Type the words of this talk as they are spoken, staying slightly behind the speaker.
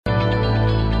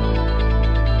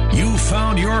You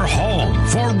found your home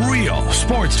for real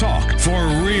sports talk for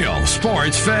real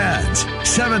sports fans.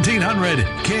 1700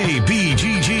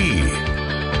 KBGG.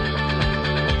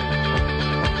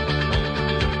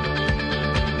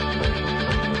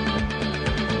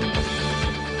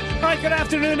 All right, good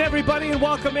afternoon, everybody, and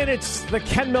welcome in. It's the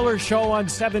Ken Miller Show on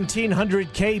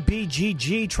 1700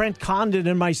 KBGG. Trent Condon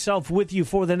and myself with you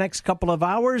for the next couple of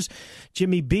hours.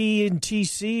 Jimmy B and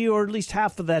TC, or at least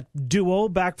half of that duo,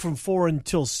 back from 4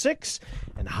 until 6.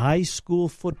 And high school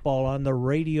football on the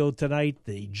radio tonight.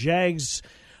 The Jags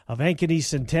of Ankeny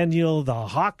Centennial, the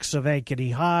Hawks of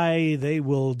Ankeny High. They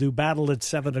will do battle at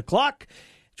 7 o'clock.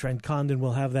 Trent Condon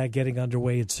will have that getting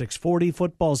underway at 6:40.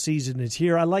 Football season is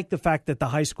here. I like the fact that the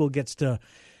high school kids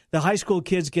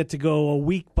get to go a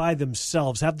week by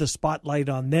themselves, have the spotlight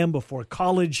on them before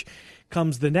college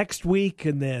comes the next week,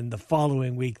 and then the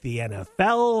following week the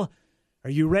NFL. Are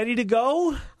you ready to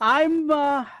go? I'm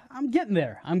getting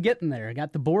there. I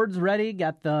got the boards ready,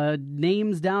 got the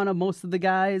names down of most of the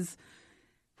guys.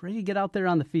 Ready to get out there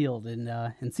on the field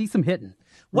and see some hitting.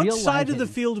 What side of the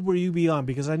field will you be on?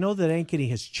 Because I know that Ankeny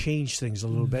has changed things a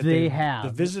little bit. They have. The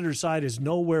visitor side is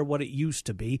nowhere what it used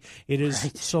to be. It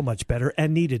is so much better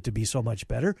and needed to be so much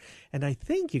better. And I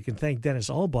think you can thank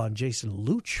Dennis Alba and Jason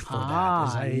Luch for that,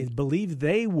 as I believe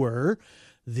they were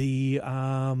the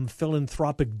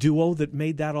philanthropic duo that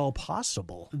made that all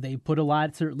possible. They put a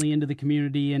lot, certainly, into the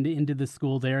community and into the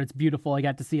school there. It's beautiful. I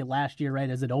got to see it last year, right,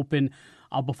 as it opened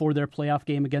before their playoff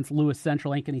game against Lewis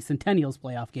Central, Ankeny Centennial's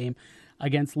playoff game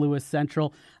against Lewis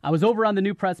Central. I was over on the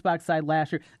new press box side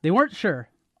last year. They weren't sure.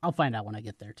 I'll find out when I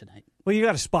get there tonight. Well, you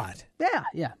got a spot.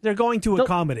 Yeah. They're going to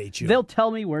accommodate you. They'll tell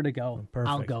me where to go. Perfect.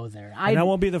 I'll go there. And that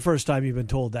won't be the first time you've been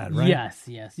told that, right?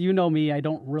 Yes. You know me. I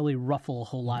don't really ruffle a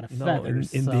whole lot of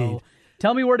feathers. Indeed. So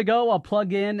tell me where to go. I'll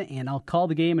plug in, and I'll call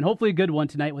the game, and hopefully a good one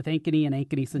tonight with Ankeny and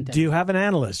Ankeny Centennial. Do you have an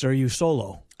analyst, or are you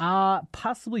solo?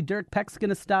 Possibly Derek Peck's going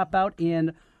to stop out,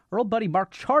 and our old buddy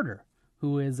Mark Charter,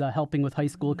 who is helping with high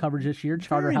school coverage this year,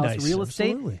 Charter Very House nice. Real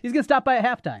Estate. Absolutely. He's going to stop by at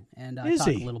halftime and talk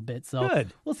a little bit. So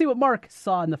Good. We'll see what Mark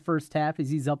saw in the first half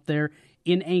as he's up there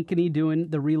in Ankeny doing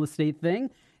the real estate thing.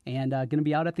 And going to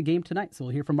be out at the game tonight. So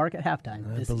we'll hear from Mark at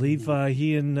halftime. I believe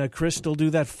he and Chris will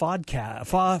do that Fawcast.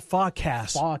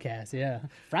 Fawcast, yeah.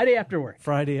 Friday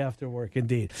after work.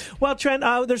 Indeed. Well, Trent,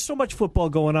 there's so much football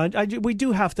going on. I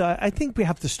think we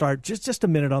have to start just a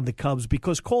minute on the Cubs,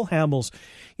 because Cole Hamels,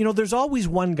 there's always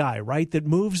one guy, right, that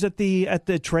moves at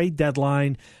the trade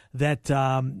deadline that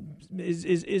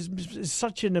is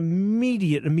such an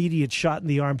immediate shot in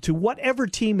the arm to whatever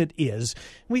team it is.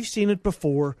 We've seen it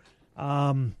before.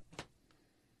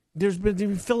 There's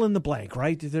been fill in the blank,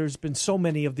 right? There's been so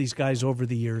many of these guys over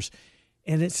the years,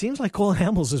 and it seems like Cole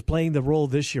Hamels is playing the role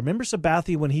this year. Remember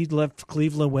Sabathia when he left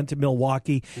Cleveland, went to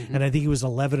Milwaukee, and I think he was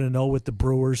 11-0 with the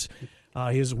Brewers.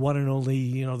 He was one and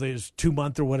only, there's 2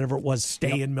 month or whatever it was,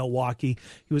 stay in Milwaukee.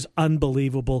 He was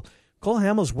unbelievable. Cole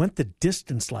Hamels went the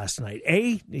distance last night.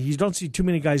 You don't see too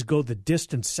many guys go the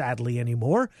distance, sadly,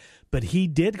 anymore, but he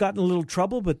did, got in a little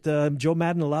trouble, but Joe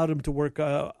Madden allowed him to work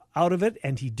out of it,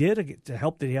 and he did, to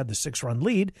help that he had the 6-run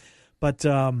lead. But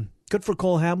good for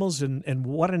Cole Hamels, and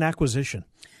what an acquisition.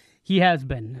 He has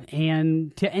been.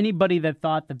 And to anybody that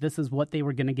thought that this is what they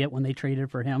were going to get when they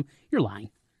traded for him, you're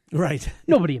lying. Right.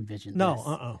 Nobody envisioned this.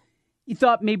 No, You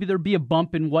thought maybe there'd be a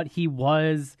bump in what he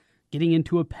was, getting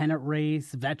into a pennant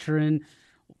race, veteran,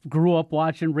 grew up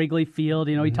watching Wrigley Field.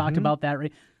 He talked about that.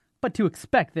 Right? But to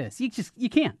expect this, you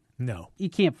can't. No. You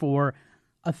can't for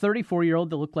a 34-year-old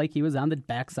that looked like he was on the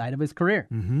backside of his career.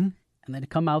 Mm-hmm. And then to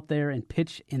come out there and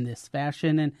pitch in this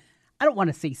fashion. And I don't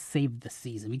want to say save the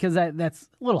season, because that's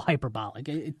a little hyperbolic.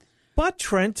 But,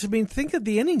 Trent, think of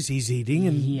the innings he's eating.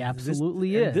 And he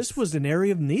absolutely is. This was an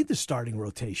area of need, the starting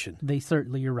rotation.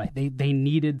 You're right. They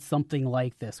needed something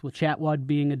like this, with Chatwad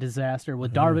being a disaster,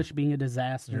 with Darvish being a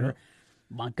disaster. Yeah.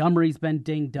 Montgomery's been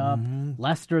dinged up.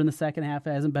 Lester in the second half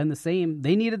hasn't been the same.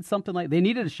 They needed something they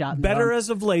needed a shot in better the arm. as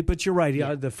of late, but you're right.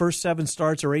 Yeah. The first 7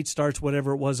 starts or 8 starts,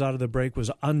 whatever it was out of the break,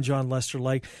 was un-John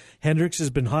Lester-like. Hendricks has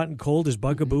been hot and cold. His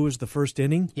bugaboo is the first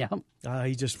inning. Yeah.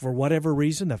 He just, for whatever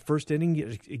reason, that first inning,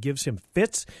 it gives him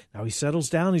fits. Now he settles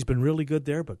down. He's been really good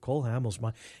there, but Cole Hamels,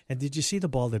 and did you see the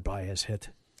ball that Baez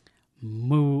hit?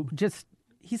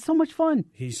 He's so much fun.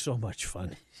 He's so much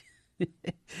fun.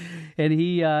 And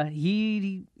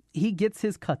he gets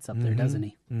his cuts up there, doesn't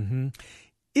he? Mm-hmm.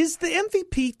 Is the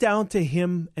MVP down to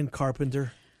him and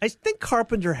Carpenter? I think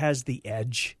Carpenter has the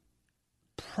edge.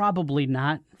 Probably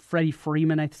not. Freddie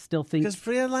Freeman, I still think. Because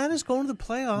Atlanta's going to the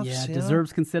playoffs. Yeah,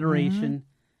 deserves consideration.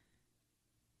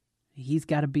 Mm-hmm. He's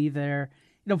got to be there.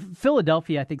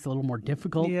 Philadelphia, I think, is a little more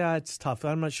difficult. Yeah, it's tough.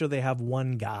 I'm not sure they have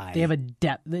one guy. They have a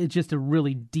depth. It's just a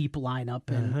really deep lineup.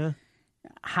 And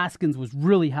Hoskins was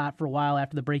really hot for a while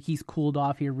after the break. He's cooled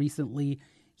off here recently.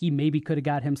 He maybe could have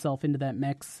got himself into that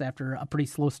mix after a pretty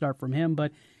slow start from him.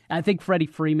 But I think Freddie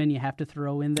Freeman you have to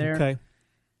throw in there. Okay.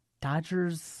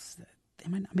 Dodgers, they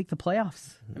might not make the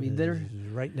playoffs. I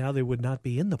mean, right now they would not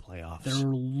be in the playoffs. They're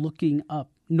looking up.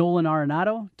 Nolan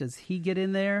Arenado, does he get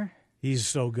in there? He's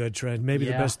so good, Trent. Maybe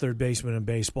the best third baseman in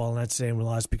baseball, and that's saying a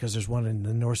lot because there's one in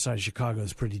the north side of Chicago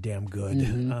that's pretty damn good.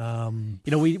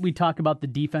 We talk about the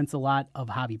defense a lot of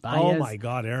Javi Baez. Oh my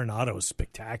God, Arenado is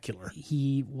spectacular.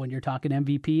 When you're talking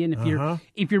MVP, and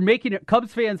if you're making it,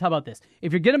 Cubs fans, how about this?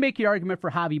 If you're going to make your argument for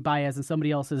Javi Baez and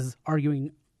somebody else is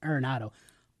arguing Arenado,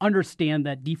 understand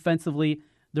that defensively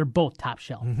they're both top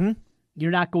shelf.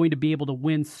 You're not going to be able to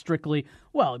win strictly.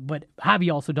 Well, but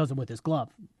Javi also does it with his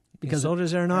glove. Because so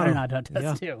does Arenado. Arenado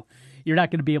does too. You're not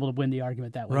going to be able to win the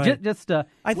argument that way. Right.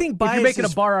 I think Baez if you're making a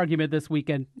bar argument this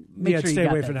weekend, make sure you stay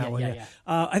got away that. from that one.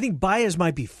 I think Baez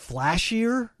might be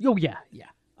flashier. Oh yeah.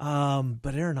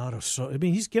 But Arenado's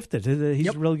he's gifted. He's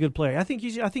a really good player. I think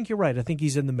you're right. I think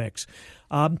he's in the mix.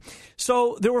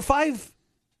 So there were 5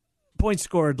 points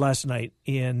scored last night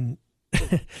in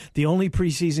the only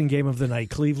preseason game of the night,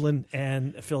 Cleveland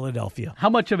and Philadelphia. How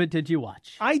much of it did you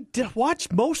watch? I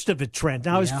watched most of it, Trent.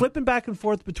 Now, I was flipping back and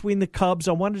forth between the Cubs.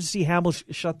 I wanted to see Hamill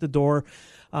shut the door.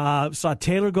 Saw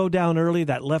Taylor go down early.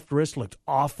 That left wrist looked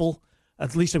awful.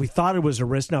 At least we thought it was a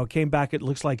wrist. Now it came back. It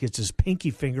looks like it's his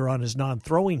pinky finger on his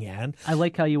non-throwing hand. I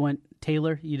like how you went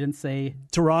Taylor. You didn't say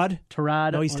Tyrod.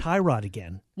 Tyrod. No, he's Tyrod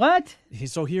again. What?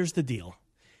 So here's the deal.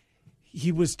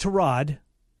 He was Tyrod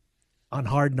on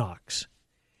Hard Knocks.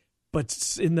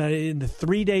 But in the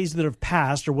 3 days that have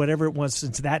passed, or whatever it was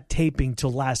since that taping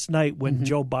till last night when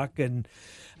Joe Buck and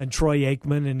Troy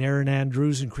Aikman and Aaron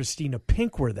Andrews and Christina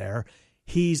Pink were there,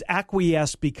 he's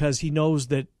acquiesced because he knows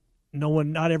that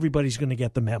not everybody's going to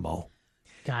get the memo.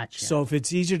 Gotcha. So if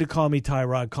it's easier to call me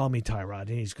Tyrod, and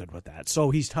he's good with that.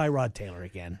 So he's Tyrod Taylor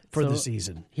again for the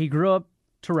season. He grew up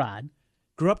Tyrod.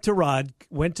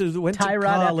 Went to Tyrod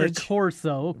college. After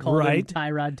Corso, called him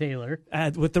Tyrod Taylor.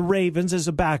 With the Ravens as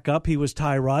a backup, he was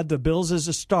Tyrod. The Bills as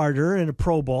a starter in a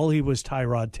Pro Bowl, he was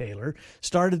Tyrod Taylor.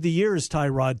 Started the year as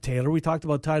Tyrod Taylor. We talked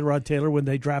about Tyrod Taylor when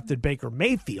they drafted Baker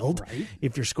Mayfield,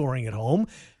 if you're scoring at home.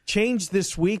 Changed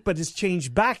this week, but it's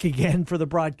changed back again for the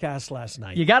broadcast last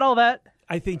night. You got all that?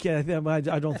 I think I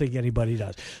don't think anybody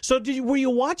does. So were you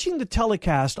watching the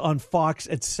telecast on Fox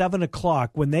at 7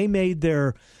 o'clock when they made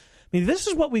their... this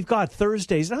is what we've got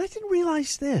Thursdays, and I didn't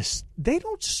realize this. They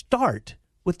don't start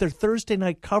with their Thursday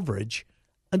night coverage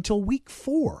until week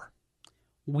 4.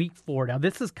 Week 4. Now,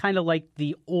 this is kind of like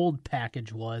the old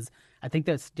package was. I think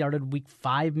that started week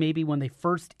 5 maybe when they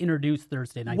first introduced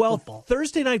Thursday night football. Well,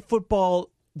 Thursday night football,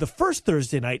 the first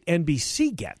Thursday night,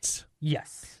 NBC gets.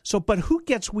 Yes. So, but who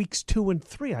gets weeks 2 and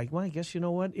 3? I guess, you know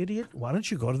what, idiot? Why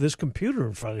don't you go to this computer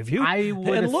in front of you? I would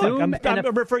and assume... look,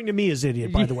 I'm referring to me as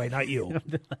idiot, by the way, not you.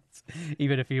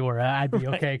 Even if you were, I'd be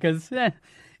okay, because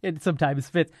it sometimes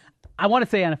fits. I want to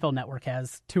say NFL Network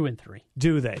has 2 and 3.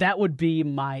 Do they? That would be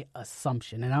my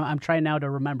assumption. And I'm trying now to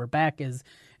remember back as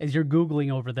you're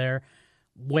Googling over there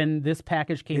when this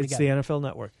package came together. It's the NFL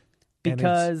Network.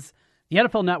 Because... the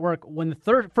NFL Network, when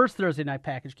the first Thursday night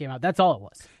package came out, that's all it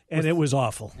was. And it was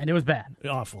awful. And it was bad.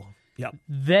 Awful. Yep.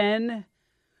 Then,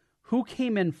 who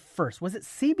came in first? Was it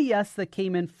CBS that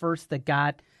came in first that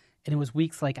got, and it was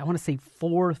weeks like, I want to say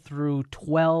 4 through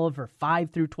 12 or 5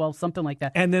 through 12, something like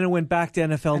that. And then it went back to NFL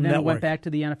Network. And then it went back to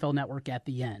the NFL Network at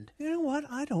the end. You know what?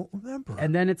 I don't remember.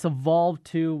 And then it's evolved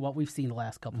to what we've seen the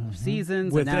last couple of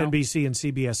seasons. With NBC and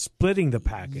CBS splitting the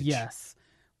package. Yes.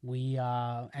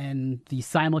 And the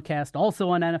simulcast also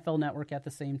on NFL Network at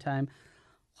the same time.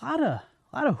 A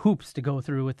lot of hoops to go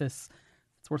through with this.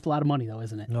 It's worth a lot of money, though,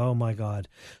 isn't it? Oh my God!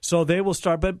 So they will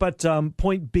start, but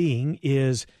point being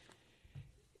is,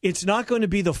 it's not going to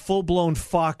be the full blown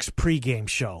Fox pregame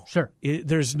show. Sure,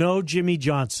 there's no Jimmy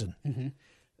Johnson.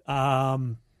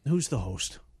 Who's the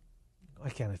host? Why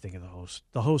can't I think of the host?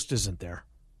 The host isn't there.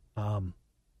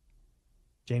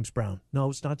 James Brown. No,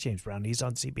 it's not James Brown. He's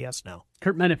on CBS now.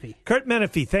 Kurt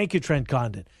Menefee. Thank you, Trent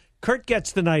Condon. Kurt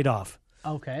gets the night off.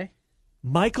 Okay.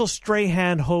 Michael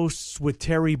Strahan hosts with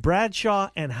Terry Bradshaw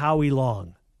and Howie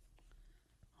Long.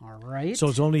 All right. So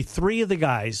it's only 3 of the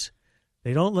guys.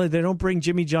 They don't bring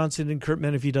Jimmy Johnson and Kurt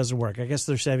Menefee. Doesn't work. I guess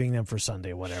they're saving them for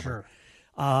Sunday or whatever.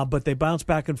 Sure. But they bounce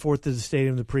back and forth to the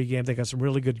stadium, the pregame. They got some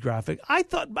really good graphic. I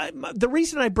thought the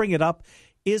reason I bring it up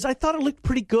is I thought it looked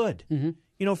pretty good. Mm-hmm.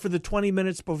 For the 20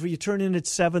 minutes before you turn in at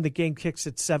 7, the game kicks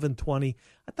at 7:20.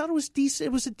 I thought it was decent.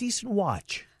 It was a decent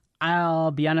watch.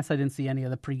 I'll be honest, I didn't see any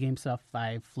of the pregame stuff.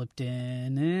 I flipped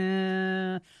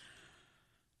in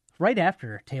right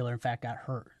after Taylor, in fact, got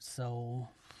hurt. So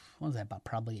what was that, about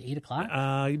probably 8 o'clock?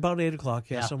 About 8 o'clock,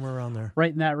 yeah, somewhere around there.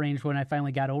 Right in that range when I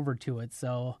finally got over to it.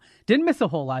 So didn't miss a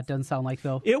whole lot, doesn't sound like,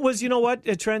 though. It was, you know what,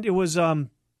 Trent, it was,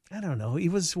 I don't know, it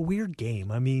was a weird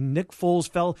game. I mean, Nick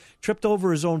Foles tripped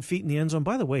over his own feet in the end zone.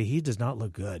 By the way, he does not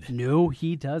look good. No,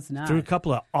 he does not. Threw a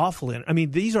couple of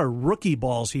these are rookie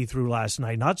balls he threw last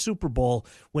night, not Super Bowl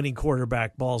winning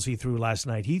quarterback balls he threw last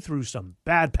night. He threw some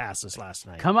bad passes last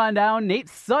night. Come on down, Nate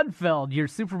Sudfeld, your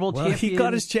Super Bowl champion. He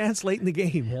got his chance late in the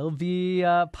game. He'll be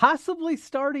possibly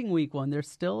starting week 1. There's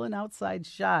still an outside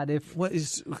shot.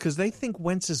 Because they think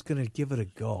Wentz is going to give it a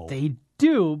go. They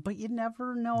do, but you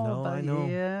never know. No, I know.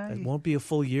 Yeah. It won't be a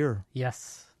full year.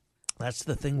 Yes. That's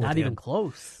the thing with him. Not even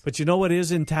close. But you know what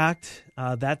is intact?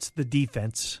 That's the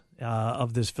defense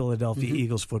of this Philadelphia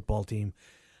Eagles football team.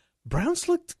 Browns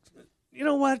looked, you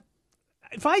know what?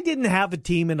 If I didn't have a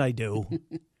team, and I do,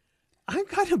 I'm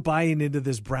kind of buying into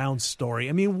this Browns story.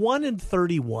 I mean,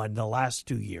 1-31 the last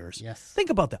 2 years. Yes.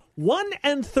 Think about that.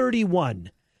 1-31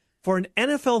 for an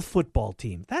NFL football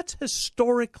team. That's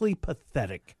historically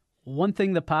pathetic. One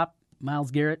thing that popped,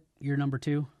 Myles Garrett, you're number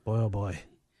 2. Boy, oh boy.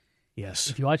 Yes.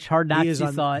 If you watch Hard Knocks, you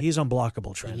saw it. He's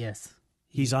unblockable, Trent. Yes.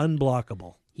 He's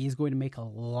unblockable. He's going to make a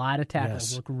lot of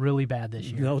tackles look really bad this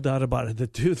year. No doubt about it.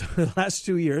 The last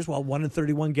 2 years,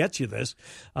 1-31 gets you this.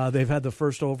 They've had the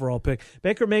first overall pick.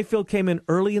 Baker Mayfield came in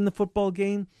early in the football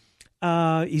game.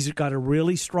 He's got a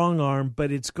really strong arm,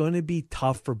 but it's going to be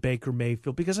tough for Baker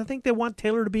Mayfield because I think they want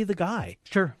Taylor to be the guy.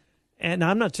 Sure. And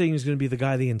I'm not saying he's going to be the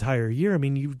guy the entire year. I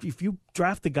mean, if you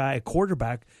draft a guy, a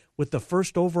quarterback, with the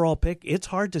first overall pick, it's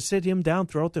hard to sit him down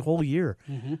throughout the whole year.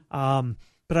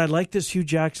 But I like this Hugh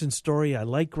Jackson story. I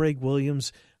like Greg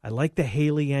Williams. I like the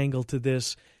Haley angle to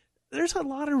this. There's a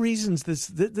lot of reasons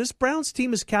this Browns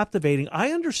team is captivating.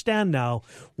 I understand now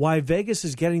why Vegas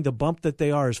is getting the bump that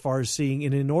they are as far as seeing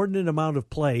an inordinate amount of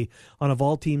play on, of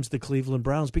all teams, the Cleveland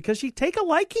Browns, because you take a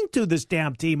liking to this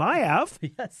damn team. I have.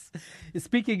 Yes.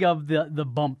 Speaking of the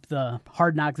bump, the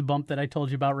Hard Knocks bump that I told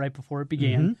you about right before it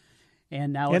began.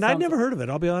 And now I've never heard of it,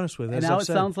 I'll be honest with you. And now it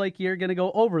sounds like you're going to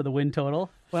go over the win total.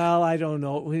 Well, I don't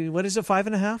know. What is it,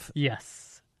 5.5? Yes.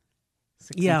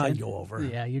 Yeah, I'd go over.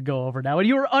 Yeah, you go over now. And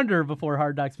you were under before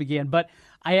Hard Knocks began. But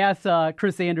I asked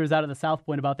Chris Andrews out of the South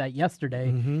Point about that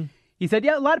yesterday. He said,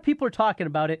 yeah, a lot of people are talking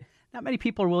about it. Not many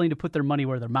people are willing to put their money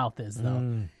where their mouth is,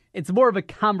 though. It's more of a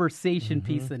conversation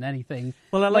piece than anything,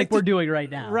 like we're doing right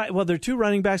now. Right. Well, there are two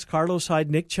running backs, Carlos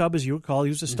Hyde, Nick Chubb, as you recall. He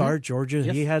was a star at Georgia.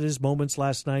 Yes. He had his moments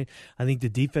last night. I think the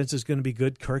defense is going to be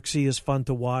good. Kirksey is fun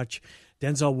to watch.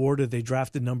 Denzel Ward, they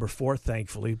drafted number 4,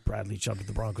 thankfully. Bradley Chubb to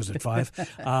the Broncos at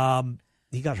 5.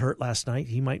 He got hurt last night.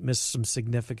 He might miss some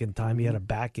significant time. He had a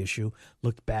back issue.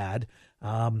 Looked bad.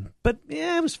 But,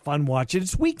 yeah, it was fun watching.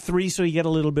 It's week 3, so you get a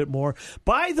little bit more.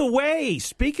 By the way,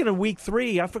 speaking of week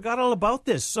 3, I forgot all about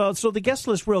this. So the guest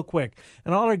list real quick.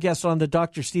 And all our guests on the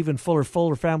Dr. Stephen Fuller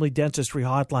Family Dentistry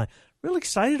Hotline. Real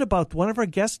excited about one of our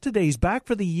guests today. He's back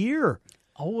for the year.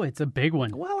 Oh, it's a big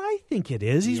one. Well, I think it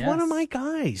is. He's one of my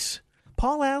guys.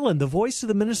 Paul Allen, the voice of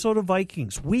the Minnesota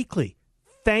Vikings, weekly.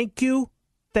 Thank you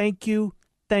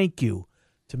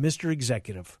to Mr.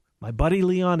 Executive, my buddy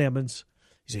Leon Emmons.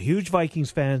 He's a huge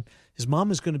Vikings fan. His mom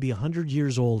is going to be 100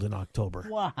 years old in October.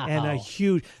 Wow. And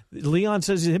Leon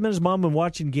says him and his mom have been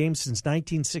watching games since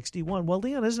 1961. Well,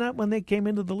 Leon, isn't that when they came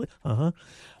into the league?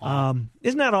 Wow.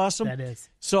 Isn't that awesome? That is.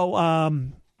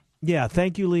 So,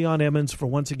 thank you, Leon Emmons, for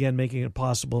once again making it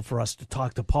possible for us to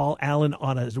talk to Paul Allen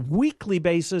on a weekly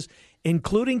basis,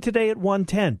 including today at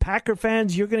 1:10. Packer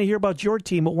fans, you're going to hear about your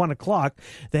team at 1 o'clock.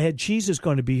 The head cheese is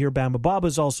going to be here. Bama Bob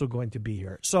is also going to be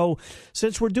here. So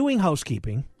since we're doing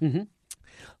housekeeping,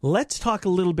 let's talk a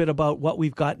little bit about what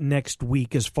we've got next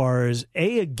week as far as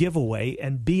A, giveaway,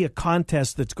 and B, a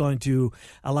contest that's going to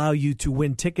allow you to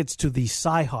win tickets to the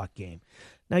Cy-Hawk game.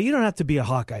 Now, you don't have to be a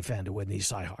Hawkeye fan to win these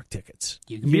Cy-Hawk tickets.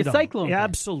 You can be a Cyclone fan.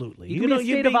 Absolutely. You can be a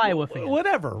State of Iowa fan.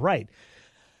 Whatever, right.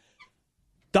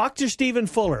 Dr. Stephen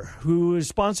Fuller, who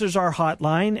sponsors our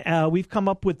hotline, we've come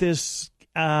up with this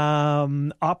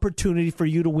opportunity for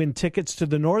you to win tickets to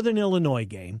the Northern Illinois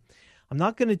game. I'm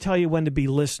not going to tell you when to be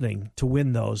listening to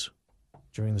win those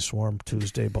during the Swarm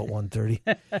Tuesday about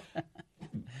 1:30.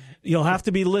 You'll have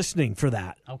to be listening for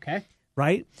that. Okay.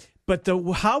 Right? But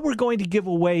how we're going to give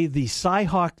away the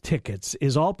Cy-Hawk tickets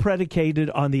is all predicated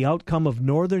on the outcome of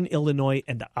Northern Illinois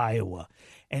and Iowa.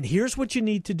 And here's what you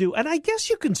need to do. And I guess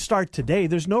you can start today.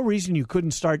 There's no reason you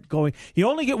couldn't start going. You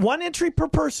only get one entry per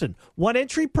person, one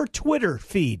entry per Twitter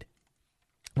feed,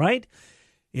 right?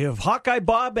 If Hawkeye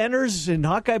Bob enters and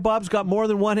Hawkeye Bob's got more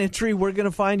than one entry, we're going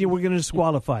to find you. We're going to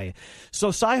disqualify you. So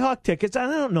Cyhawk tickets, I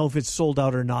don't know if it's sold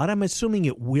out or not. I'm assuming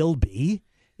it will be.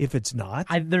 If it's not,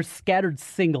 there's scattered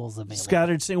singles available.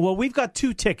 Scattered singles. Well, we've got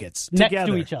 2 tickets next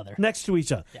together. to each other. Next to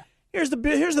each other. Yeah. Here's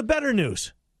the better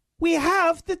news. We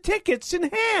have the tickets in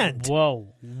hand.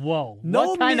 Whoa.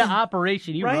 What kind of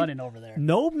operation you running over there?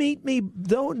 No meet me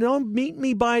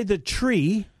by the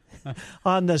tree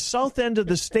on the south end of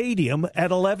the stadium at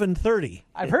 11:30.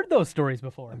 I've heard those stories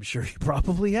before. I'm sure you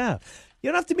probably have. You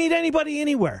don't have to meet anybody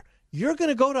anywhere. You're going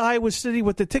to go to Iowa City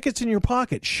with the tickets in your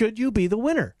pocket should you be the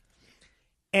winner.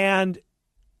 And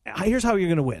here's how you're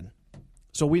going to win.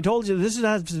 So we told you this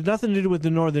has nothing to do with the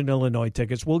Northern Illinois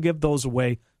tickets. We'll give those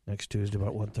away next Tuesday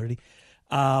about 1:30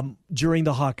 during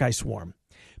the Hawkeye Swarm.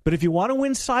 But if you want to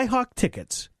win Cyhawk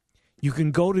tickets, you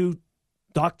can go to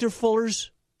Dr.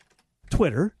 Fuller's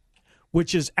Twitter,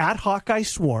 which is at Hawkeye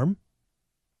Swarm.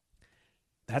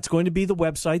 That's going to be the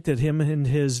website that him and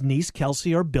his niece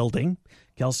Kelsey are building.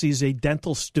 Kelsey is a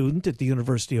dental student at the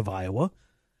University of Iowa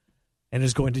and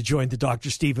is going to join the Dr.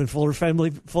 Stephen Fuller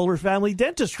family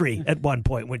dentistry at one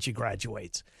point when she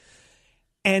graduates.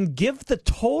 And give the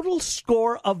total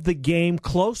score of the game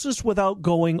closest without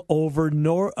going over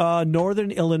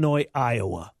Northern Illinois,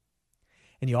 Iowa.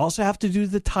 And you also have to do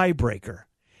the tiebreaker.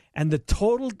 And the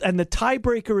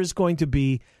tiebreaker is going to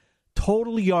be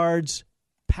total yards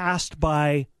passed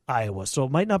by Iowa. So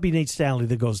it might not be Nate Stanley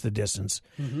that goes the distance.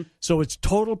 Mm-hmm. So it's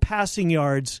total passing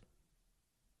yards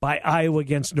by Iowa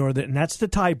against Northern, and that's the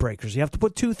tiebreakers. You have to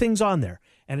put 2 things on there,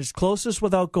 and it's closest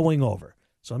without going over.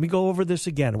 So let me go over this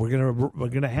again. We're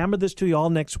gonna hammer this to you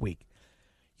all next week.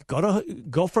 You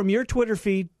go from your Twitter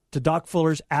feed to Doc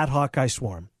Fuller's at Hawkeye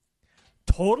Swarm.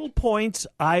 Total points,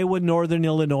 Iowa, Northern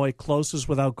Illinois, closest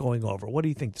without going over. What do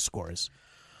you think the score is?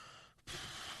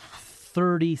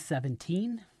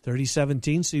 30-17.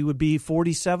 30-17, so you would be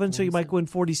 47, so you might win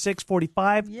 46,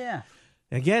 45. Yeah.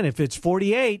 Again, if it's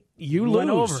 48, you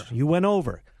lose. You went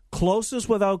over. Closest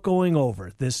without going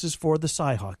over. This is for the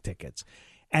Cyhawk tickets.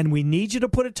 And we need you to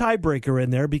put a tiebreaker in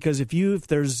there because if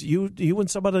there's you and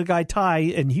some other guy tie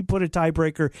and he put a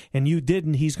tiebreaker and you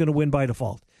didn't, he's going to win by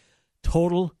default.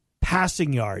 Total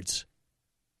passing yards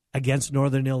against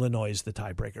Northern Illinois is the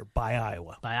tiebreaker by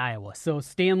Iowa. By Iowa. So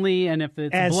Stanley, and if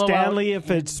it's and blowout, Stanley,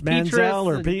 if it's Manziel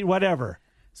or Pete, whatever.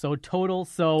 So total.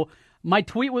 So my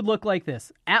tweet would look like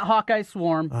this: at Hawkeye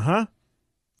Swarm.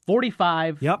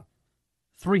 45. Yep.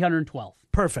 312.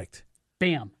 Perfect.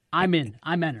 Bam. I'm in.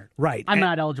 I'm entered. Right. I'm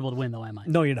not eligible to win, though, am I?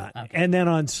 No, you're not. Okay. And then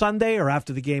on Sunday or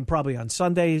after the game, probably on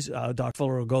Sundays, Doc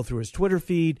Fuller will go through his Twitter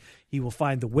feed. He will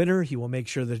find the winner. He will make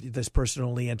sure that this person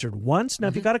only entered once. Now,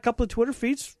 if you got a couple of Twitter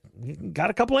feeds, you got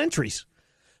a couple entries.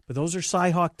 But those are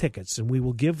Cyhawk tickets, and we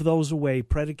will give those away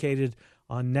predicated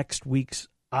on next week's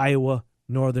Iowa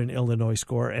Northern Illinois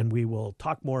score, and we will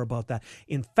talk more about that.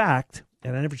 In fact,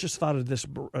 and I never just thought of this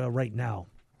right now,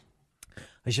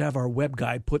 I should have our web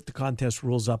guy put the contest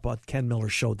rules up on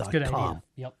KenMillerShow.com. Good idea.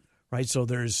 Yep. Right, so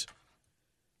there's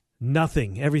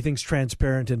nothing. Everything's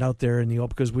transparent and out there in the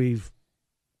open because we've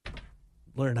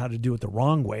learned how to do it the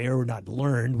wrong way, or not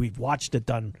learned. We've watched it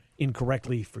done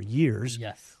incorrectly for years.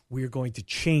 Yes. We are going to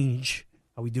change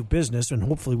how we do business, and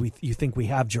hopefully you think we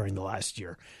have during the last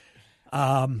year.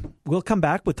 We'll come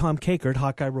back with Tom Kakert,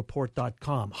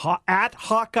 HawkeyeReport.com, at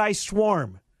Hawkeye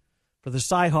Swarm for the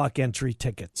Cyhawk entry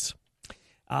tickets.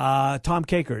 Tom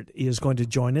Kakert is going to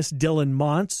join us. Dylan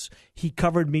Montz, he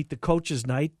covered Meet the Coaches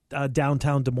Night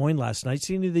downtown Des Moines last night.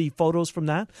 Seen the photos from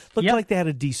that? Looked like they had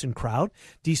a decent crowd,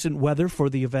 decent weather for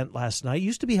the event last night.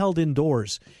 Used to be held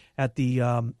indoors at the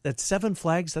at Seven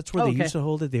Flags. That's where they used to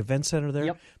hold it, the event center there.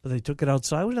 Yep. But they took it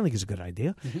outside, which I think is a good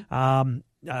idea. Mm-hmm.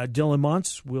 Dylan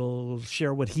Montz will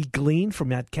share what he gleaned from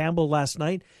Matt Campbell last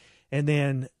night. And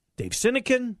then Dave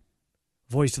Sinekin,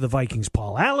 voice of the Vikings,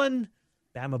 Paul Allen.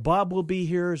 Bama Bob will be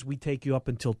here as we take you up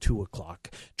until 2 o'clock.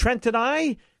 Trent and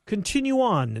I continue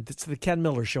on. It's the Ken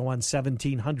Miller Show on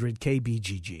 1700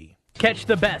 KBGG. Catch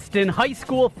the best in high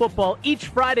school football each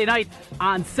Friday night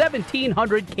on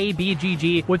 1700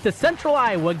 KBGG with the Central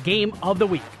Iowa Game of the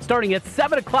Week, starting at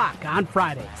 7 o'clock on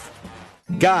Fridays.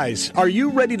 Guys, are you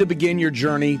ready to begin your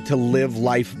journey to live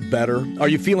life better? Are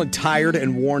you feeling tired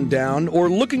and worn down, or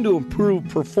looking to improve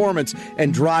performance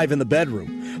and drive in the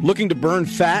bedroom? Looking to burn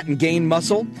fat and gain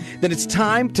muscle? Then it's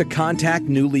time to contact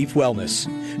New Leaf Wellness.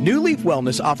 New Leaf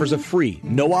Wellness offers a free,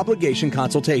 no-obligation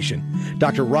consultation.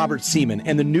 Dr. Robert Seaman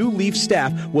and the New Leaf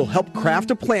staff will help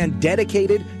craft a plan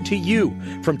dedicated to you.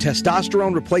 From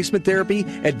testosterone replacement therapy,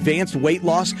 advanced weight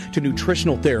loss, to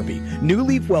nutritional therapy, New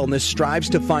Leaf Wellness strives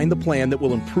to find the plan that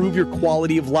will improve your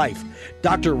quality of life.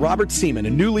 Dr. Robert Seaman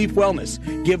and New Leaf Wellness.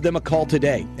 Give them a call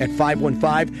today at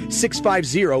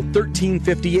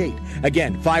 515-650-1358.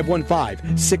 Again,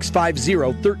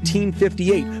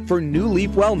 515-650-1358 for New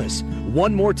Leaf Wellness.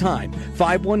 One more time,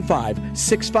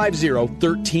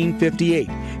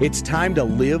 515-650-1358. It's time to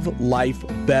live life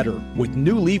better with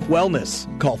New Leaf Wellness.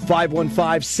 Call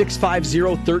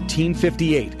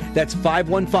 515-650-1358. That's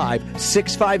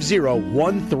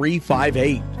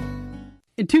 515-650-1358.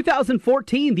 In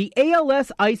 2014, the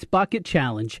ALS Ice Bucket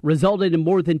Challenge resulted in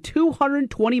more than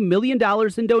 $220 million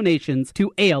in donations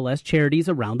to ALS charities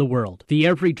around the world. The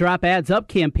Every Drop Adds Up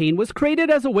campaign was created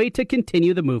as a way to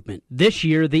continue the movement. This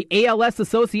year, the ALS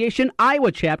Association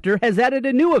Iowa chapter has added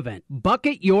a new event.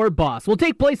 Bucket Your Boss will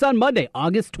take place on Monday,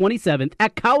 August 27th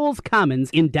at Cowles Commons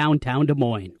in downtown Des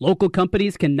Moines. Local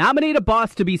companies can nominate a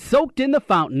boss to be soaked in the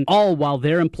fountain, all while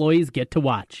their employees get to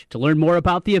watch. To learn more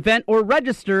about the event or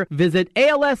register, visit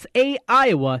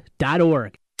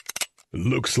alsaiowa.org.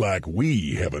 Looks like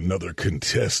we have another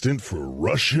contestant for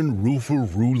Russian Roofer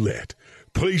Roulette.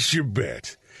 Place your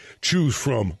bet. Choose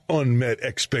from unmet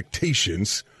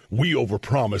expectations, we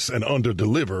overpromise and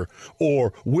underdeliver,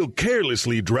 or we'll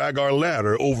carelessly drag our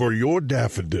ladder over your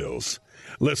daffodils.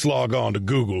 Let's log on to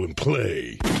Google and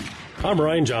play. I'm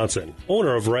Ryan Johnson,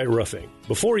 owner of Wright Roofing.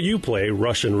 Before you play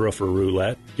Russian Roofer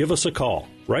Roulette, give us a call.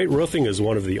 Wright Roofing is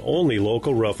one of the only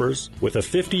local roofers with a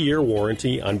 50-year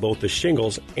warranty on both the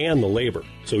shingles and the labor.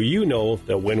 So you know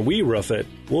that when we roof it,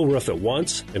 we'll roof it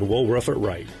once and we'll roof it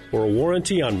right. For a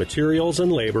warranty on materials and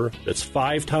labor that's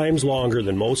 5 times longer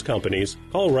than most companies,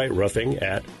 call Wright Roofing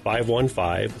at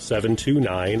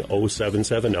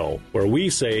 515-729-0770, where we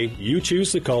say you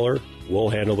choose the color, we'll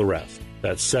handle the rest.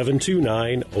 That's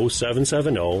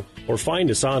 729-0770, or find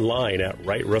us online at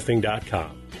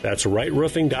wrightroofing.com. That's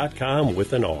wrightroofing.com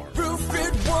with an R. Roof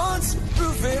it once,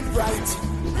 roof it right.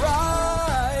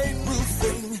 Right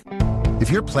Roofing.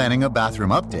 If you're planning a bathroom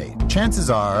update,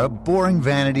 chances are a boring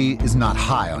vanity is not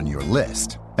high on your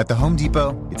list. At the Home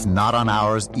Depot, it's not on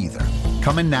ours either.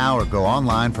 Come in now or go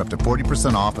online for up to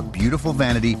 40% off a beautiful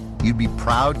vanity you'd be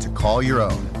proud to call your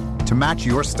own. To match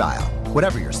your style,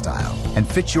 whatever your style, and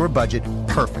fit your budget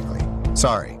perfectly.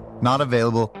 Sorry, not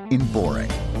available in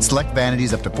boring. Select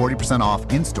vanities up to 40%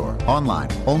 off in-store, online,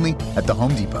 only at the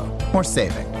Home Depot. More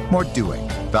saving, more doing.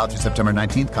 Valid through September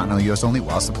 19th, continental U.S. only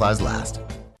while supplies last.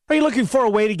 Are you looking for a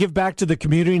way to give back to the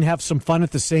community and have some fun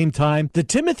at the same time? The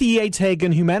Timothy Yates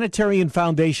Hagen Humanitarian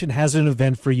Foundation has an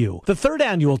event for you. The 3rd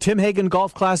annual Tim Hagen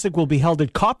Golf Classic will be held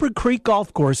at Copper Creek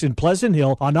Golf Course in Pleasant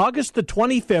Hill on August the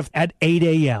 25th at 8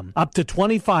 a.m. Up to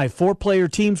 25 4-player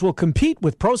teams will compete,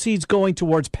 with proceeds going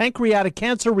towards pancreatic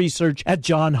cancer research at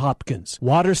Johns Hopkins.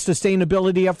 Water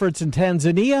sustainability efforts in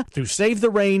Tanzania through Save the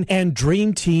Rain and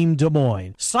Dream Team Des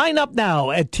Moines. Sign up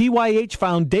now at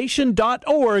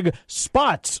tyhfoundation.org.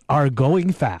 Spots are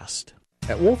going fast.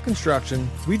 At Wolf Construction,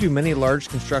 we do many large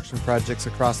construction projects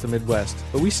across the Midwest,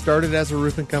 but we started as a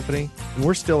roofing company, and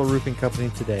we're still a roofing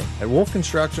company today. At Wolf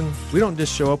Construction, we don't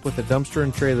just show up with a dumpster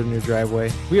and trailer in your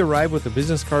driveway. We arrive with a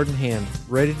business card in hand,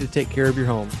 ready to take care of your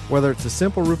home. Whether it's a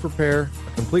simple roof repair,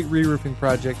 a complete re-roofing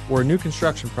project, or a new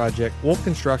construction project, Wolf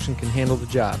Construction can handle the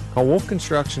job. Call Wolf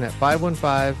Construction at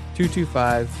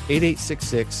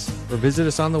 515-225-8866 or visit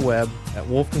us on the web at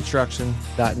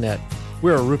wolfconstruction.net.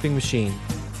 We're a roofing machine.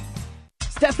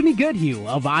 Stephanie Goodhue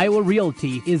of Iowa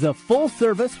Realty is a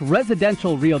full-service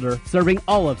residential realtor serving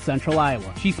all of Central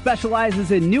Iowa. She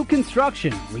specializes in new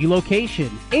construction, relocation,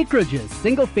 acreages,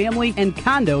 single-family, and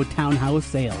condo townhouse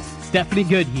sales. Stephanie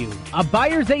Goodhue, a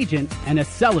buyer's agent and a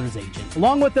seller's agent,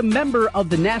 along with a member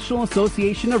of the National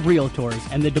Association of Realtors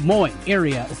and the Des Moines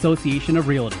Area Association of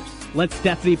Realtors. Let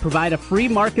Stephanie provide a free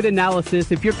market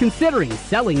analysis if you're considering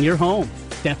selling your home.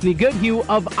 Stephanie Goodhue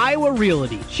of Iowa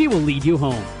Realty. She will lead you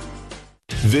home.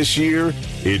 This year,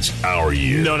 it's our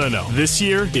year. No. This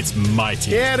year, it's my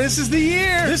team. Yeah, this is the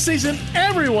year. This season,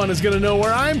 everyone is going to know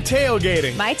where I'm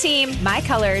tailgating. My team, my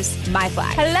colors, my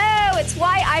flag. Hello, it's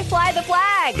why I fly the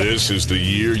flag. This is the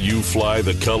year you fly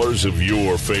the colors of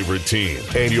your favorite team.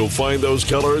 And you'll find those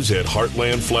colors at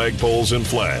Heartland Flagpoles and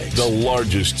Flags, the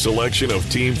largest selection of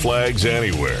team flags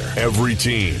anywhere. Every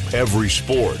team, every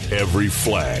sport, every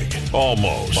flag.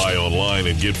 Almost. Buy online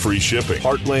and get free shipping.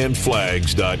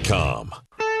 Heartlandflags.com.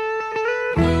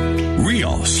 Real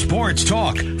real sports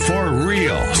talk for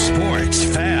real sports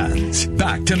fans.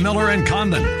 Back to Miller and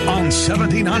Condon on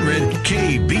 1700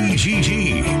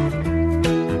 KBGG.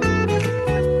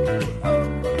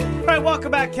 All right,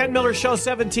 welcome back. Ken Miller Show,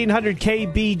 1700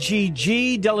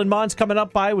 KBGG. Dylan Mons coming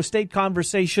up by Iowa State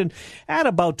conversation at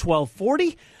about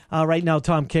 12:40. Right now,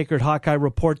 Tom Kakert,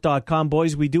 HawkeyeReport.com.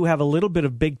 Boys, we do have a little bit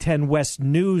of Big Ten West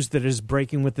news that is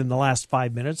breaking within the last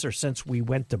 5 minutes or since we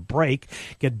went to break.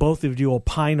 Get both of you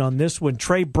opine on this one.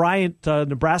 Trey Bryant,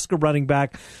 Nebraska running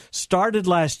back, started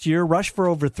last year, rushed for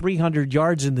over 300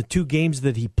 yards in the 2 games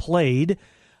that he played,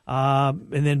 and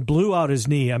then blew out his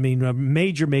knee. I mean, a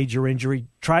major injury.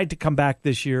 Tried to come back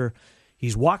this year.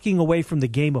 He's walking away from the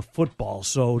game of football.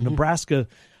 So Nebraska...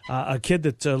 a kid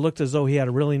that looked as though he had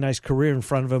a really nice career in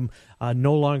front of him,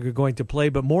 no longer going to play.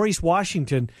 But Maurice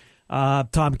Washington,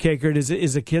 Tom Kakert,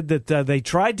 is a kid that they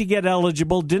tried to get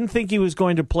eligible, didn't think he was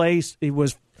going to play.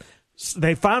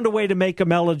 They found a way to make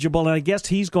him eligible, and I guess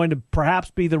he's going to perhaps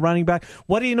be the running back.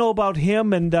 What do you know about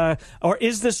him, and or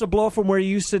is this a blow from where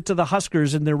you sit to the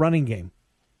Huskers in their running game?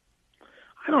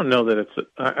 I don't know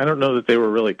that they were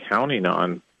really counting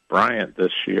on Bryant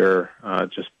this year,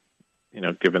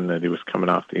 given that he was coming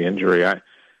off the injury.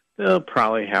 They'll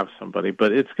probably have somebody,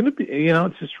 but it's going to be,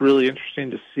 it's just really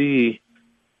interesting to see,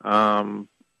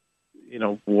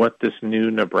 what this new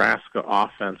Nebraska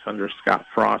offense under Scott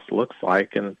Frost looks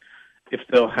like, and if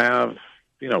they'll have,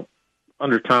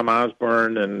 under Tom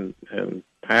Osborne and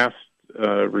past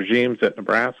regimes at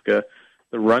Nebraska,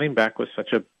 the running back was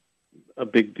such a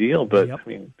big deal. But, yep. I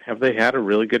mean, have they had a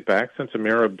really good back since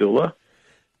Amir Abdullah?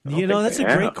 That's a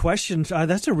great question.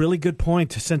 That's a really good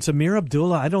point. Since Amir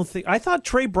Abdullah, I thought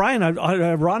Trey Bryant,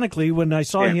 ironically, when I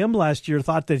saw him last year,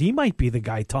 thought that he might be the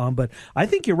guy, Tom. But I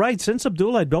think you're right. Since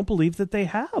Abdullah, I don't believe that they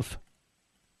have.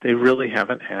 They really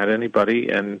haven't had anybody,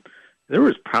 and there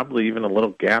was probably even a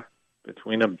little gap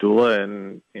between Abdullah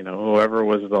and, whoever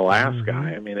was the last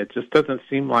guy. I mean, it just doesn't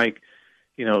seem like,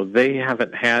 they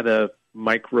haven't had a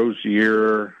Mike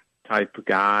Rozier type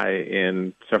guy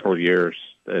in several years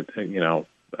that,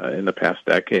 in the past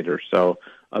decade or so,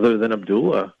 other than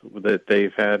Abdullah, that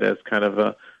they've had as kind of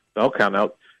a bell count.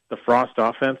 Now, the Frost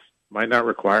offense might not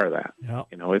require that. Yep.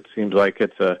 It seems like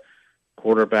it's a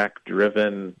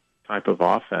quarterback-driven type of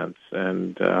offense,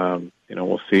 and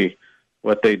we'll see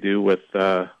what they do with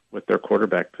their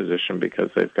quarterback position, because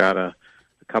they've got a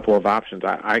couple of options.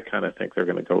 I kind of think they're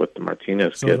going to go with the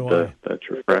Martinez kid, the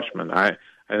true freshman. I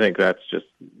think that's just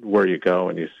where you go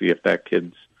and you see if that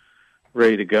kid's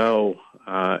ready to go,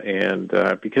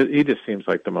 because he just seems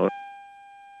like the most.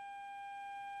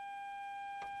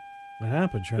 What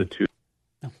happened, Trent? The two.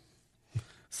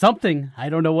 Something. I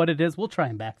don't know what it is. We'll try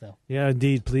him back, though. Yeah,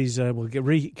 indeed. Please, we'll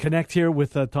reconnect here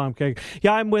with Tom Kakert.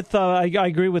 Yeah, I'm with. I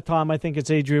agree with Tom. I think it's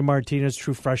Adrian Martinez,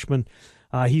 true freshman.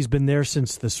 He's been there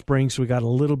since the spring, so we got a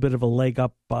little bit of a leg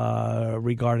up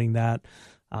regarding that.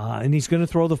 And he's going to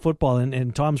throw the football,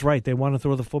 and Tom's right. They want to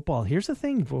throw the football. Here's the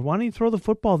thing. For wanting to throw the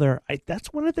football there,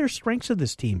 that's one of their strengths of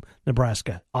this team,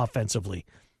 Nebraska, offensively,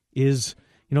 is,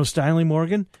 Stanley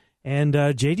Morgan and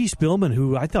J.D. Spielman,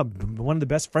 who I thought one of the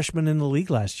best freshmen in the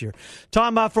league last year.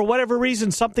 Tom, for whatever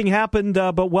reason, something happened,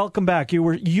 but welcome back. You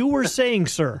were saying,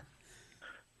 sir.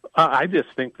 I just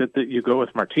think that you go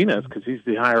with Martinez because he's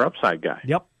the higher upside guy.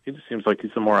 Yep. He just seems like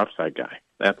he's the more upside guy.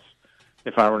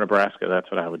 If I were Nebraska,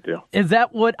 that's what I would do. Is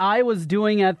that what I was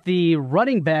doing at the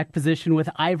running back position with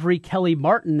Ivory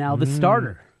Kelly-Martin now, the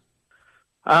starter?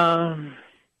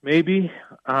 Maybe.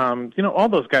 All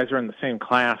those guys are in the same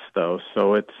class, though,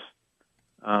 so it's,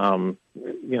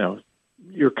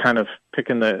 you're kind of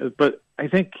picking but I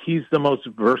think he's the most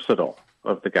versatile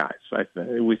of the guys.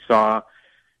 We saw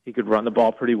he could run the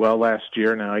ball pretty well last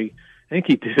year. Now, I think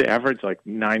he did average like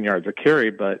 9 yards a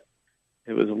carry, but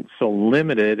it was so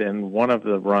limited, and one of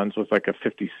the runs was like a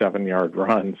 57-yard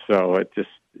run, so it just,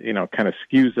 kind of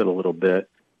skews it a little bit.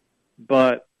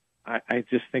 But I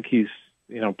just think he's,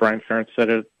 Brian Ferentz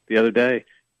said it the other day,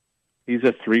 he's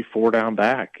a 3-4 down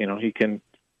back. He can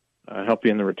help you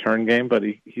in the return game, but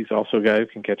he's also a guy who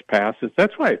can catch passes.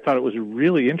 That's why I thought it was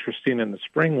really interesting in the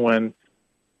spring when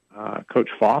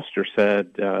Coach Foster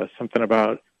said something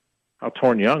about how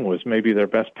Torn Young was maybe their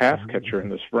best pass catcher in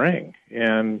the spring.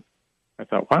 And I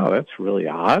thought, wow, that's really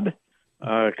odd,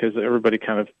 because everybody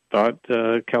kind of thought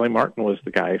Kelly Martin was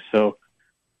the guy. So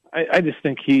I just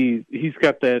think he's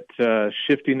got that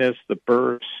shiftiness, the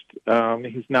burst.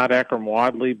 He's not Akram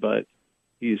Wadley, but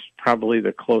he's probably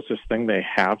the closest thing they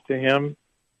have to him.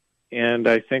 And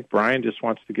I think Brian just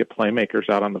wants to get playmakers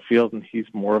out on the field, and he's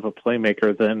more of a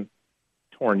playmaker than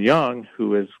Torn Young,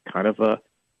 who is kind of a,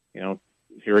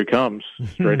 here he comes,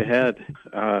 straight ahead,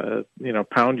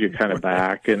 pound you kind of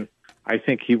back. And I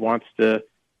think he wants to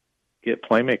get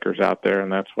playmakers out there,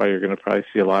 and that's why you're going to probably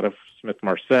see a lot of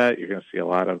Smith-Marset. You're going to see a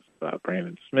lot of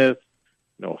Brandon Smith,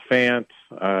 Noah Fant,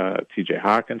 T.J.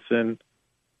 Hawkinson.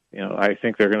 I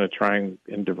think they're going to try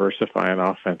and diversify an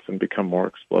offense and become more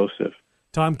explosive.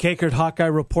 Tom Kakert,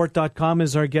 HawkeyeReport.com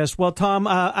is our guest. Well, Tom,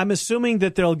 I'm assuming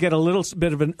that they'll get a little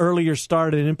bit of an earlier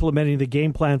start in implementing the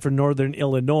game plan for Northern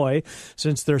Illinois,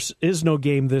 since there is no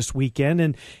game this weekend.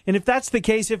 And if that's the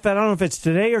case, I don't know if it's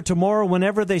today or tomorrow,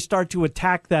 whenever they start to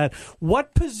attack that,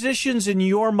 what positions in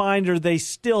your mind are they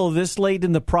still this late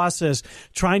in the process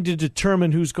trying to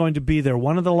determine who's going to be there?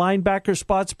 One of the linebacker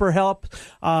spots, perhaps.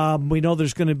 We know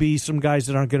there's going to be some guys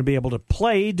that aren't going to be able to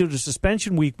play due to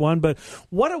suspension week 1, but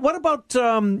what about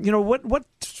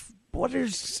what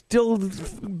is still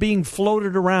being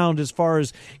floated around as far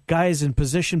as guys in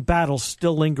position battles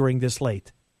still lingering this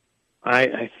late?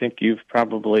 I think you've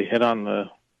probably hit on the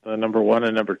number 1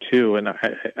 and number 2, and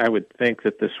I would think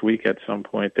that this week at some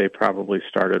point they probably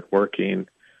started working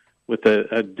with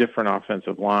a different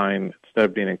offensive line instead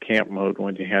of being in camp mode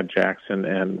when you had Jackson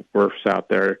and Wirfs out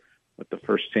there with the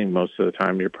first team most of the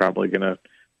time. You're probably going to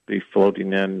be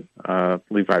floating in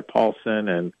Levi Paulson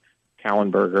and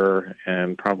Kallenberger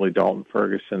and probably Dalton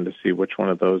Ferguson to see which one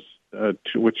of those,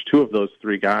 which 2 of those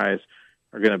 3 guys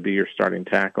are going to be your starting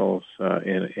tackles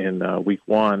in week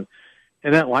 1.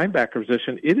 And that linebacker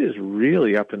position, it is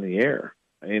really up in the air.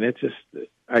 I mean,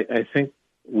 I think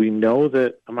we know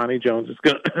that Amani Jones is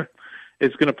going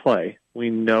to play. We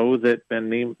know that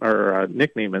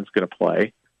Nick Niemann's going to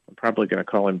play. I'm probably going to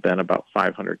call him Ben about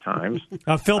 500 times.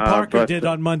 Phil Parker did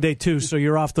on Monday too, so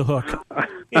you're off the hook.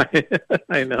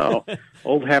 I know.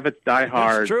 Old habits die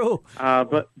hard. It's true.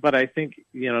 But I think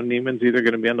Niemann's either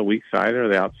going to be on the weak side or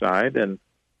the outside, and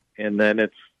then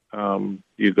it's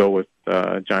you go with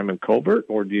Jaimin Colbert,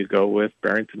 or do you go with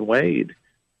Barrington Wade,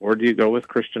 or do you go with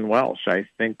Christian Welsh? I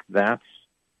think that's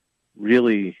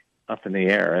really up in the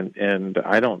air, and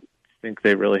I don't think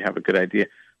they really have a good idea.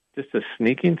 Just a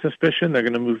sneaking suspicion they're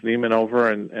going to move Niemann over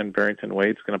and Barrington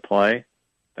Wade's going to play.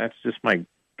 That's just my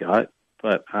gut,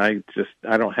 but I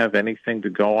don't have anything to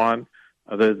go on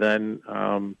other than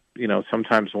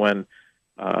sometimes when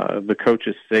the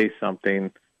coaches say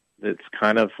something that's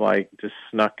kind of like just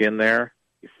snuck in there,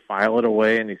 you file it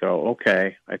away and you go,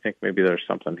 okay, I think maybe there's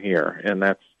something here, and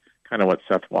that's kind of what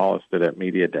Seth Wallace did at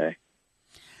Media Day.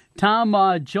 Tom,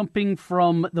 jumping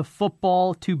from the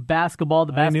football to basketball,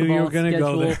 the basketball I knew you were going to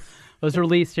go there. Was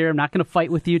released here. I'm not going to fight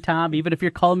with you, Tom, even if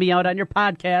you're calling me out on your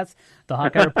podcast, the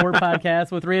Hawkeye Report podcast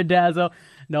with Randazzo.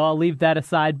 No, I'll leave that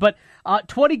aside. But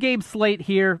 20-game slate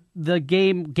here. The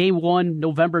game 1,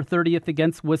 November 30th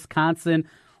against Wisconsin.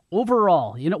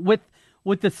 Overall,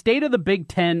 with the state of the Big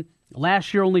Ten,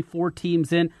 last year only 4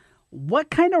 teams in, what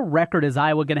kind of record is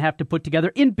Iowa going to have to put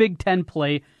together in Big Ten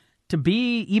play to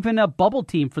be even a bubble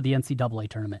team for the NCAA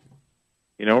tournament?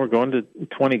 We're going to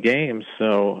 20 games,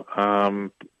 so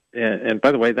and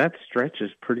by the way, that stretch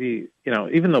is pretty.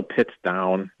 Even though Pitt's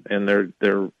down and they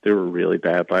were really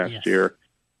bad last year,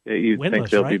 you think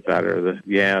they'll be better.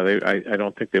 I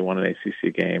don't think they won an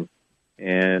ACC game,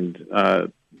 and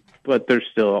but they're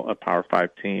still a Power 5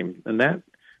 team, and that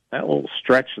little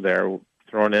stretch there,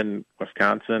 throwing in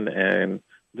Wisconsin and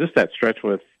just that stretch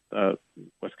with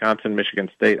Wisconsin, Michigan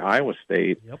State, Iowa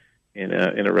State in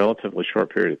a relatively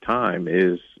short period of time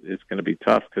is going to be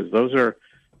tough, because those are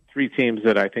 3 teams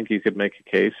that I think you could make a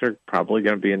case are probably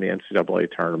going to be in the NCAA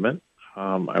tournament.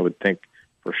 I would think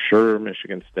for sure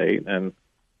Michigan State, and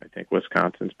I think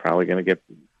Wisconsin's probably going to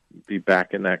be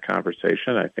back in that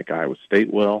conversation. I think Iowa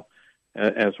State will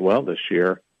as well this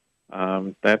year.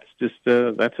 That's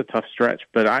a tough stretch,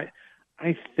 but I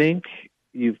think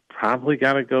you've probably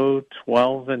got to go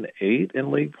 12-8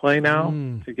 in league play now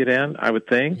to get in, I would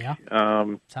think. Yeah.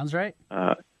 Sounds right.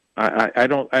 I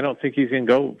don't think you can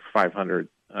go 500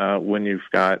 when you've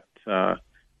got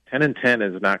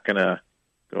 10-10 is not going to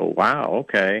go, wow,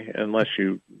 okay, unless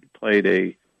you played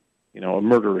a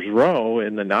murderer's row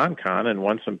in the non-con and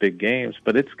won some big games.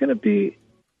 But it's going to be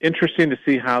interesting to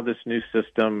see how this new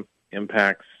system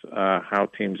impacts how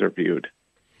teams are viewed.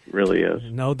 Really is.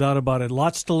 No doubt about it.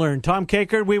 Lots to learn. Tom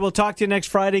Kakert, we will talk to you next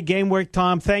Friday. Game Week,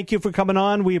 Tom. Thank you for coming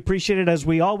on. We appreciate it, as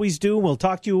we always do. We'll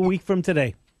talk to you a week from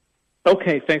today.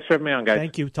 Okay, thanks for having me on, guys.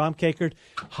 Thank you. Tom Kakert,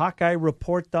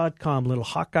 HawkeyeReport.com. Little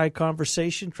Hawkeye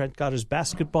conversation. Trent got his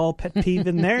basketball pet peeve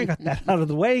in there. Got that out of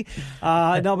the way.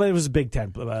 No, but it was a Big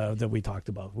Ten that we talked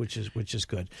about, which is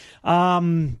good.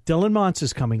 Dylan Montz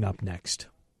is coming up next.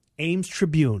 Ames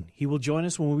Tribune. He will join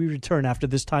us when we return after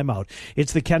this timeout.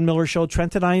 It's the Ken Miller Show.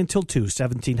 Trent and I until 2,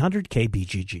 1700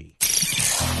 KBGG.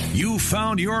 You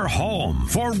found your home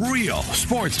for real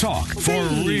sports talk for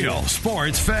real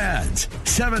sports fans.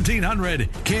 1700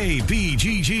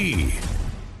 KBGG.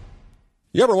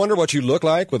 You ever wonder what you look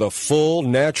like with a full,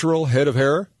 natural head of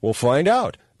hair? Well, find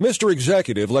out. Mr.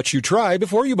 Executive lets you try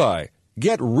before you buy.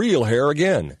 Get real hair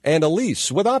again and a lease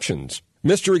with options.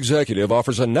 Mr. Executive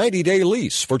offers a 90-day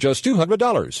lease for just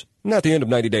 $200. And at the end of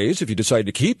 90 days, if you decide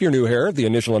to keep your new hair, the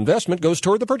initial investment goes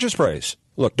toward the purchase price.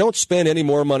 Look, don't spend any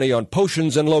more money on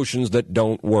potions and lotions that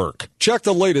don't work. Check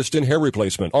the latest in hair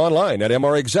replacement online at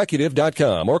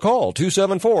mrexecutive.com or call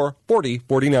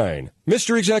 274-4049.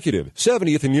 Mr. Executive,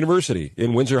 70th and University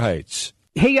in Windsor Heights.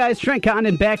 Hey guys, Trent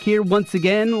Condon back here once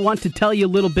again. Want to tell you a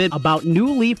little bit about New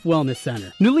Leaf Wellness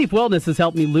Center. New Leaf Wellness has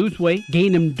helped me lose weight,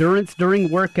 gain endurance during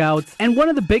workouts, and one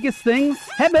of the biggest things,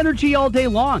 have energy all day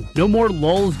long. No more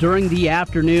lulls during the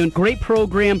afternoon. Great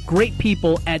program, great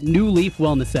people at New Leaf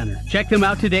Wellness Center. Check them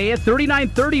out today at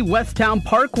 3930 Westtown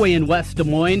Parkway in West Des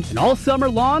Moines. And all summer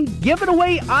long, giving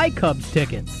away iCubs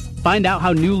tickets. Find out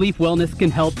how New Leaf Wellness can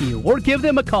help you, or give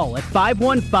them a call at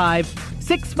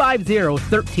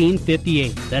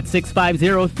 515-650-1358. That's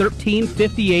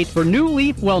 650-1358 for New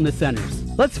Leaf Wellness Centers.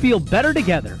 Let's feel better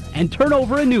together and turn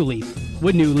over a new leaf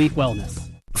with New Leaf Wellness.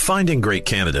 Finding great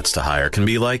candidates to hire can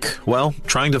be like, well,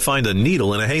 trying to find a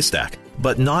needle in a haystack.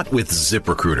 But not with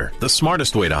ZipRecruiter, the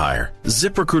smartest way to hire.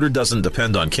 ZipRecruiter doesn't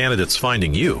depend on candidates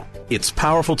finding you. Its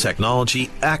powerful technology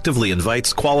actively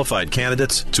invites qualified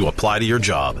candidates to apply to your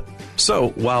job. So,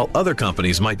 while other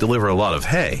companies might deliver a lot of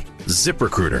hay,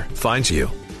 ZipRecruiter finds you,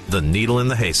 the needle in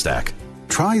the haystack.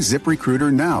 Try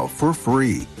ZipRecruiter now for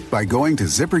free by going to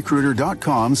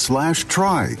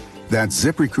ZipRecruiter.com/try. That's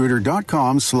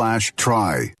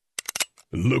ZipRecruiter.com/try.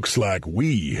 Looks like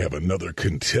we have another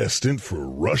contestant for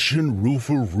Russian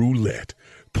Roofer Roulette.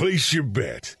 Place your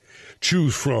bet.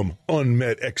 Choose from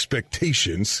unmet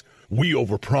expectations, we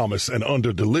overpromise and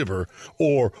underdeliver,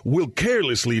 or we'll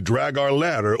carelessly drag our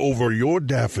ladder over your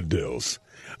daffodils.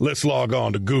 Let's log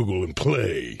on to Google and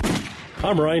play.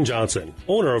 I'm Ryan Johnson,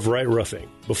 owner of Wright Roofing.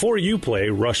 Before you play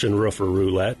Russian Roofer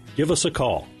Roulette, give us a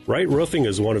call. Wright Roofing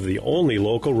is one of the only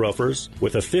local roofers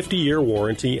with a 50-year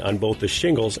warranty on both the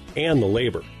shingles and the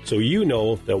labor. So you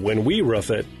know that when we roof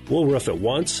it, we'll roof it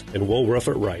once and we'll roof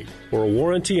it right. For a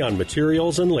warranty on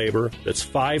materials and labor that's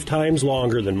 5 times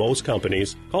longer than most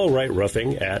companies, call Wright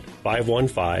Roofing at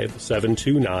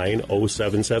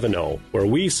 515-729-0770, where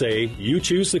we say you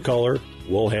choose the color,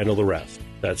 we'll handle the rest.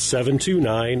 That's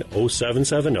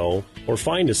 729-0770, or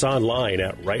find us online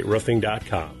at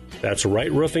wrightroofing.com. That's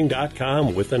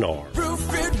wrightroofing.com with an R.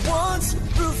 Roof it once,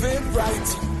 roof it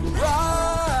right.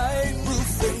 Right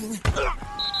Roofing.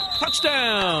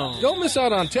 Touchdown! Don't miss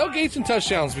out on tailgates and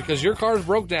touchdowns because your car's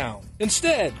broke down.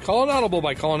 Instead, call an audible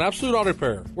by calling Absolute Auto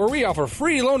Repair, where we offer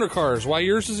free loaner cars while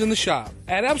yours is in the shop.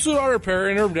 At Absolute Auto Repair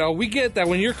in Urbandale, we get that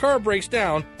when your car breaks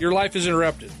down, your life is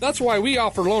interrupted. That's why we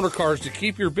offer loaner cars to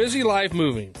keep your busy life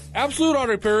moving. Absolute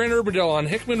Auto Repair in Urbandale on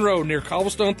Hickman Road near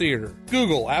Cobblestone Theater.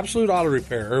 Google Absolute Auto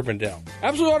Repair Urbandale.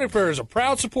 Absolute Auto Repair is a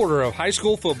proud supporter of high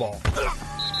school football.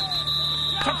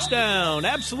 Touchdown,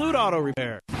 Absolute Auto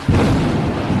Repair.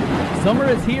 Summer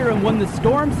is here, and when the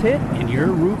storms hit and your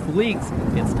roof leaks,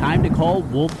 it's time to call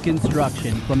Wolf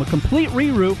Construction. From a complete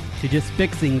re-roof to just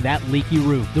fixing that leaky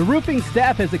roof. The roofing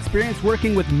staff has experience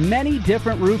working with many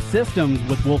different roof systems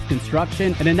with Wolf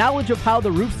Construction and a knowledge of how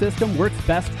the roof system works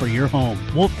best for your home.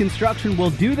 Wolf Construction will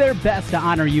do their best to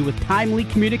honor you with timely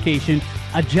communication,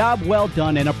 a job well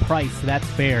done, and a price that's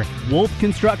fair. Wolf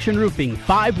Construction Roofing,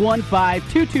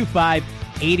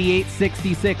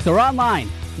 515-225-8866, or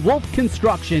online,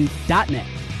 wolfconstruction.net.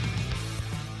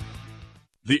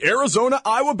 The Arizona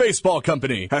Iowa Baseball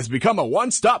Company has become a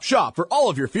one-stop shop for all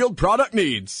of your field product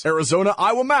needs. Arizona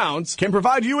Iowa Mounds can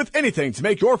provide you with anything to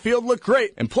make your field look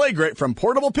great and play great, from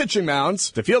portable pitching mounds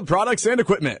to field products and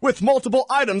equipment. With multiple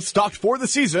items stocked for the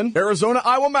season, Arizona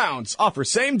Iowa Mounds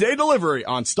offers same-day delivery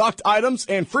on stocked items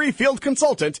and free field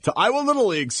consultant to Iowa Little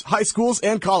Leagues, high schools,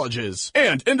 and colleges.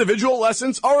 And individual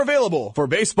lessons are available for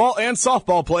baseball and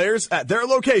softball players at their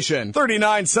location,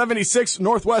 3976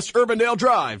 Northwest Urbandale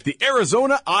Drive, the Arizona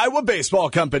Iowa Baseball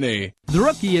Company. The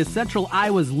Rookie is Central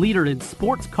Iowa's leader in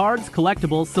sports cards,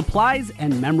 collectibles, supplies,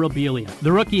 and memorabilia.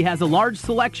 The Rookie has a large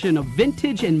selection of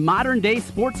vintage and modern-day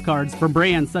sports cards from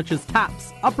brands such as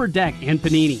Topps, Upper Deck, and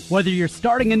Panini. Whether you're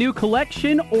starting a new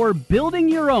collection or building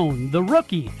your own, The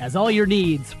Rookie has all your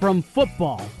needs from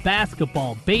football,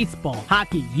 basketball, baseball,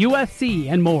 hockey,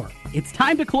 UFC, and more. It's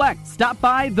time to collect. Stop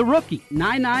by The Rookie,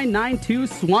 9992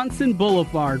 Swanson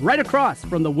Boulevard, right across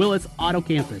from the Willis Auto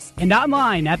Campus, and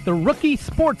online at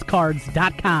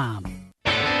therookiesportscards.com.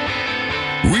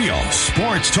 Real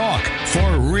sports talk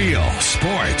for real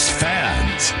sports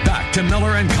fans. Back to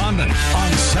Miller and Condon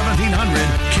on 1700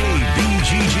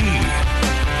 KBGG.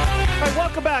 All right,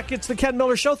 welcome back. It's the Ken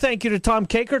Miller Show. Thank you to Tom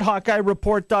Kakert,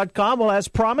 HawkeyeReport.com. Well, as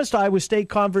promised, Iowa State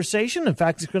conversation. In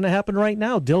fact, it's going to happen right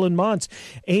now. Dylan Montz,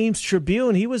 Ames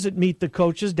Tribune. He was at Meet the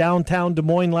Coaches downtown Des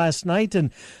Moines last night, and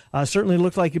certainly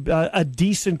looked like a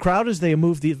decent crowd as they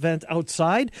moved the event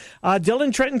outside.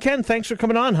 Dylan, Trent, and Ken, thanks for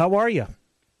coming on. How are you?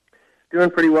 Doing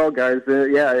pretty well, guys.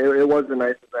 It was a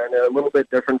nice event. A little bit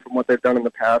different from what they've done in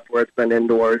the past, where it's been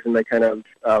indoors, and they kind of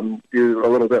do a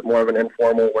little bit more of an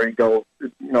informal, where you go,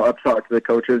 up talk to the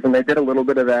coaches. And they did a little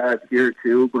bit of that here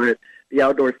too. But the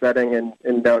outdoor setting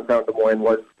in downtown Des Moines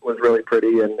was really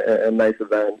pretty and a nice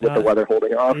event with the weather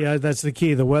holding off. Yeah, that's the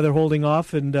key. The weather holding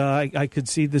off, and I could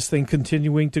see this thing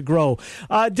continuing to grow.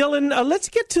 Dylan, let's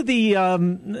get to the.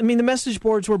 The message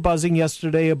boards were buzzing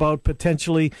yesterday about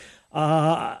potentially.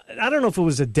 I don't know if it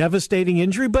was a devastating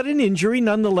injury, but an injury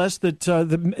nonetheless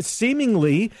that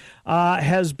seemingly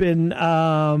has been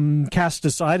cast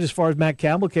aside as far as Matt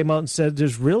Campbell came out and said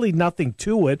there's really nothing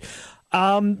to it.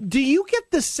 Do you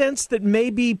get the sense that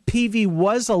maybe Peavy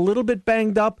was a little bit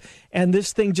banged up and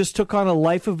this thing just took on a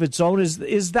life of its own?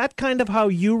 Is that kind of how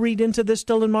you read into this,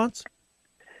 Dylan Montz?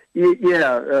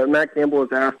 Yeah, Matt Campbell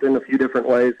was asked in a few different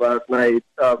ways last night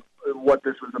what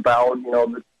this was about.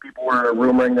 The people were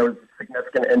rumoring there was a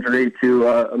significant injury to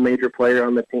a major player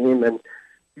on the team, and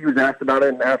he was asked about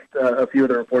it and asked a few of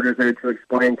the reporters there to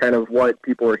explain kind of what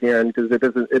people were hearing, because it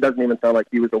doesn't even sound like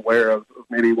he was aware of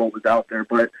maybe what was out there.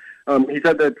 But he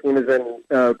said the team is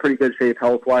in pretty good shape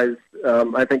health-wise.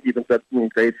 I think he even said in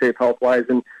great shape health-wise,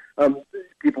 and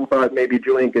people thought maybe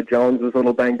Julian Good-Jones was a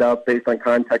little banged up based on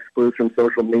context clues from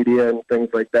social media and things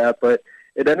like that, but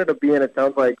it ended up being, it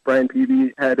sounds like Brian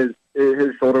Peavy had his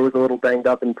shoulder was a little banged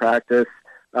up in practice.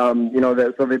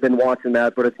 So they've been watching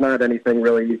that, but it's not anything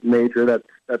really major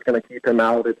that's going to keep him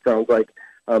out. It sounds like,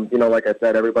 like I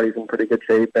said, everybody's in pretty good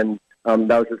shape, and that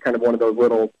was just kind of one of those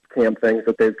little camp things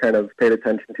that they've kind of paid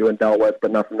attention to and dealt with,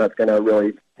 but nothing that's going to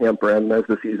really hamper him as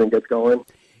the season gets going.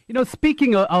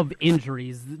 Speaking of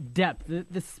injuries, depth,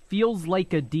 this feels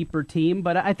like a deeper team,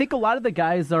 but I think a lot of the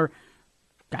guys are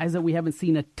guys that we haven't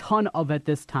seen a ton of at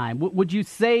this time. Would you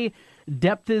say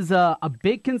depth is a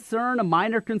big concern, a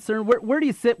minor concern? Where do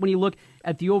you sit when you look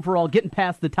at the overall getting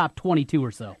past the top 22 or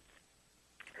so?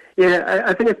 Yeah,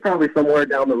 I think it's probably somewhere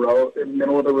down the road, in the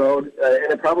middle of the road,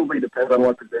 and it probably depends on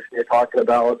what position you're talking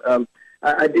about.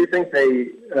 I do think they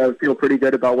feel pretty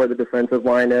good about where the defensive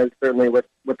line is, certainly with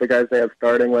the guys they have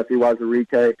starting, Leslie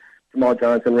Wazirike, Jamal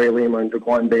Johnson, Ray Lima, and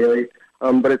Daquan Bailey.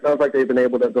 But it sounds like they've been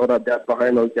able to build up depth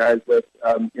behind those guys with,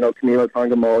 Camilo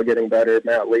Tongamoa getting better,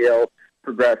 Matt Leo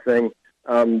progressing,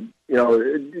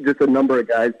 just a number of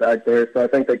guys back there. So I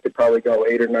think they could probably go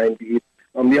 8 or 9 deep.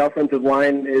 The offensive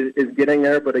line is getting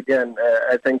there, but again,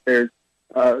 I think there's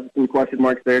some question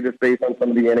marks there just based on some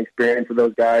of the inexperience of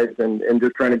those guys and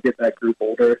just trying to get that group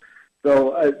older.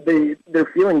 So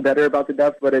they're feeling better about the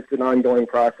depth, but it's an ongoing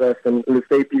process. And the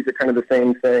safeties are kind of the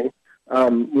same thing,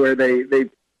 where they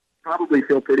probably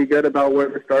feel pretty good about where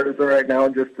the starters are right now,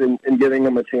 just in giving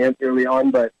them a chance early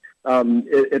on. But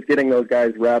it's getting those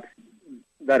guys reps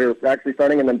that are actually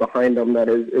starting, and then behind them that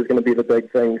is going to be the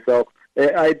big thing. So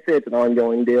I'd say it's an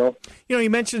ongoing deal. You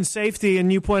mentioned safety,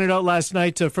 and you pointed out last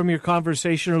night from your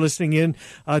conversation or listening in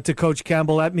to Coach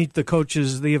Campbell at Meet the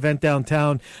Coaches, the event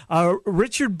downtown.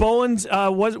 Richard Bowens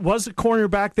was a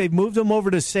cornerback. They've moved him over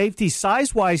to safety.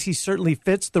 Size-wise, he certainly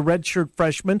fits the redshirt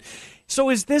freshman. So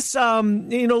is this,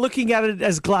 looking at it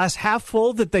as glass half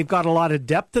full, that they've got a lot of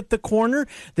depth at the corner?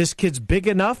 This kid's big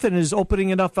enough and is opening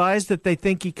enough eyes that they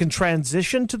think he can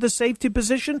transition to the safety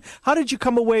position? How did you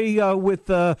come away with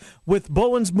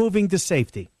Bowens moving to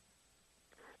safety?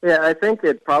 Yeah, I think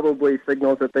it probably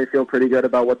signals that they feel pretty good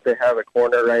about what they have at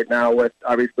corner right now, with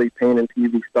obviously Payne and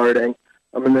Peavy starting.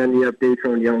 And then you have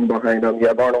Datron Young behind them. You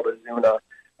have Arnold Azuna.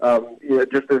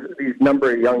 These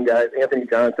number of young guys. Anthony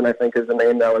Johnson, I think, is the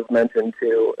name that was mentioned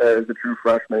too as a true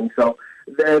freshman. So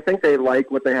I think they like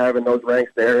what they have in those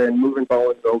ranks there. And moving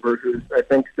Bowens over, who's I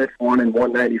think 6'1" and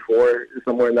 194,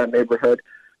 somewhere in that neighborhood.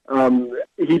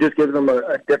 He just gives them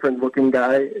a different looking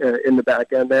guy in the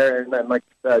back end there, and then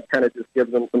kind of just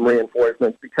gives them some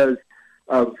reinforcements because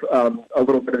of a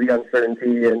little bit of the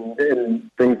uncertainty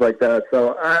and things like that.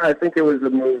 So I think it was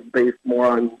a move based more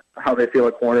on how they feel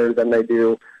at corner than they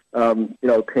do,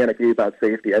 panicky about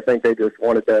safety. I think they just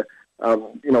wanted to,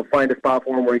 find a spot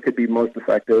for him where he could be most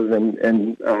effective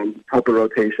and help the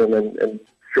rotation and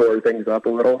shore things up a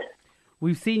little.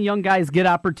 We've seen young guys get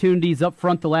opportunities up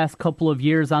front the last couple of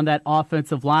years on that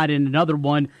offensive line, and another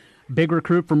one big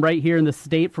recruit from right here in the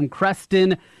state, from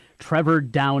Creston, Trevor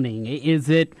Downing. Is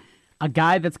it a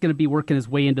guy that's going to be working his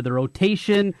way into the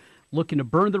rotation, looking to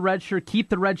burn the red shirt, keep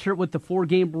the red shirt with the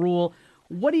 4-game rule?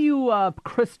 What do you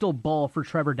crystal ball for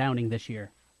Trevor Downing this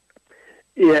year?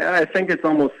 Yeah, I think it's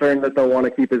almost certain that they'll want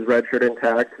to keep his red shirt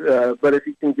intact. But if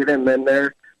you can get him in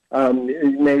there,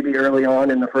 maybe early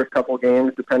on in the first couple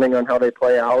games, depending on how they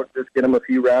play out, just get him a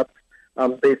few reps.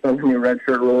 Based on the new red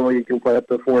shirt rule, you can play up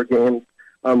to 4 games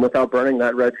without burning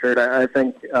that red shirt. I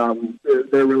think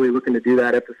they're really looking to do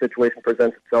that if the situation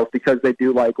presents itself, because they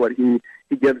do like what he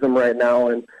gives them right now.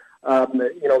 And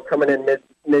coming in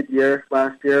mid-year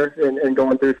last year and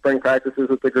going through spring practices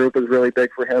with the group is really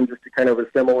big for him, just to kind of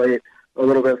assimilate a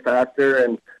little bit faster.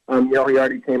 And he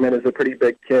already came in as a pretty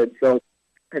big kid, so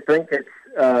I think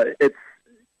it's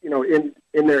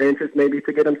in their interest maybe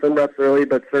to get him some reps early,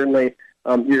 but certainly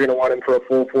you're going to want him for a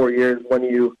full 4 years when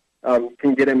you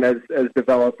can get him as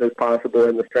developed as possible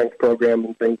in the strength program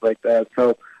and things like that.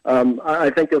 So I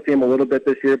think you'll see him a little bit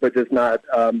this year, but just not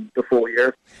the full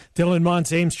year. Dylan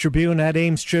Montz, Ames Tribune, at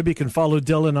Ames Trib. You can follow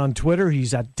Dylan on Twitter.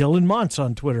 He's at Dylan Montz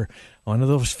on Twitter. One of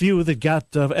those few that got,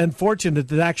 unfortunate,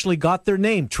 that actually got their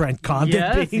name, Trent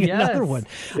Condon being another one.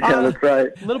 Yeah, that's right.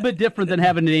 A little bit different than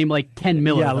having a name like Ken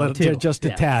Miller. Yeah, just a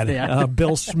tad. Yeah.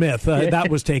 Bill Smith, that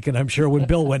was taken, I'm sure, when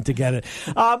Bill went to get it.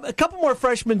 A couple more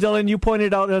freshmen, Dylan, you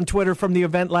pointed out on Twitter from the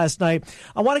event last night.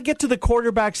 I want to get to the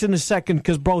quarterbacks in a second,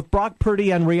 because both Brock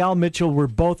Purdy and Real Mitchell were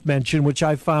both mentioned, which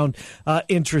I found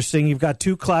interesting. You've got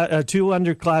two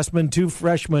underclassmen, 2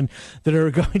 freshmen that are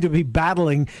going to be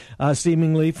battling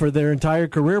seemingly for their entire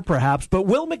career, perhaps. But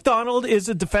Will McDonald is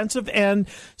a defensive end.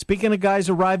 Speaking of guys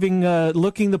arriving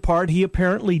looking the part, he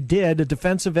apparently did. A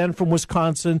defensive end from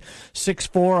Wisconsin,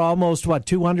 6'4", almost,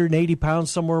 280 pounds,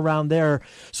 somewhere around there.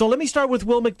 So let me start with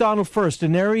Will McDonald first.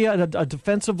 An area, a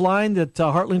defensive line that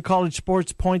Heartland College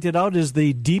Sports pointed out is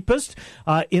the deepest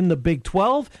in the Big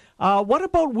 12. What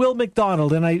about Will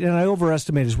McDonald? And I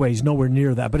overestimate his weight. He's nowhere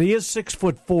near that. But he is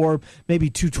 6'4", maybe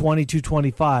 220,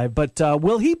 225. But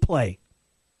will he play?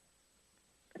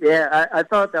 Yeah, I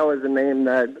thought that was a name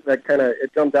that kind of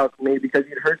it jumped out to me, because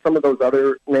you'd heard some of those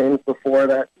other names before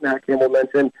that Matt Campbell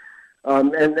mentioned.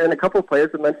 And a couple of players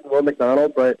have mentioned Will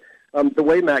McDonald, but the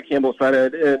way Matt Campbell said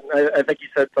it, and I think he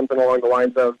said something along the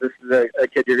lines of, this is a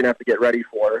kid you're going to have to get ready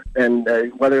for. And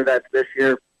whether that's this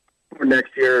year or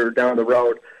next year or down the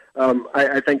road,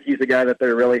 I think he's a guy that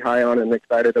they're really high on and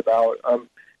excited about.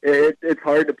 It's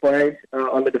hard to play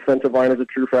on the defensive line as a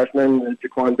true freshman.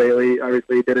 Jaquan Bailey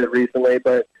obviously did it recently,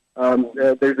 but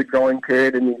there's a growing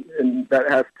period, and that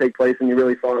has to take place, and you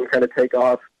really saw him kind of take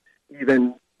off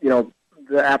even,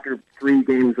 after 3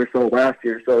 games or so last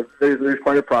year. So there's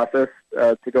quite a process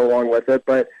to go along with it.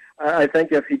 But I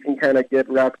think if he can kind of get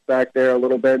reps back there a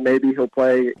little bit, maybe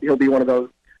he'll be one of those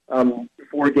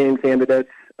 4-game candidates.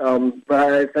 But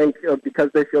I think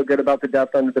because they feel good about the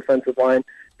depth on the defensive line,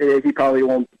 he probably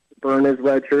won't burn his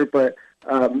red shirt. But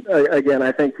again,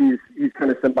 I think he's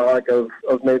kind of symbolic of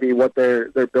maybe what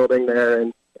they're building there,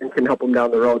 and can help him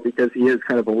down the road, because he is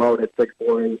kind of a load at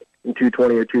 6'4" and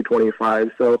 220 or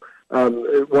 225. So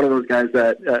one of those guys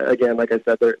that, again, like I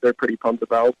said, they're pretty pumped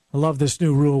about. I love this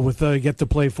new rule with get to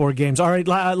play 4 games. All right,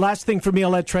 last thing for me,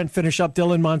 I'll let Trent finish up.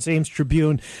 Dylan Montz, Ames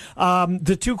Tribune.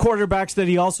 The 2 quarterbacks that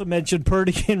he also mentioned,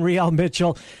 Purdy and Real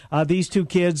Mitchell, these 2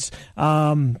 kids,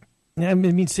 I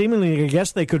mean, seemingly, I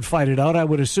guess they could fight it out. I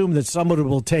would assume that somebody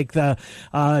will take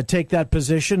that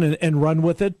position and run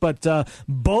with it. But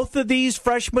both of these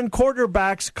freshman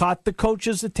quarterbacks caught the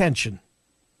coach's attention.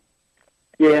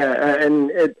 Yeah,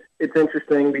 and it's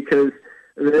interesting because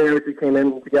they obviously came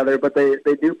in together, but they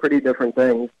do pretty different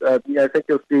things. I think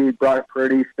you'll see Brock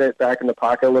Purdy sit back in the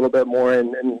pocket a little bit more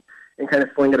and kind of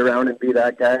swing it around and be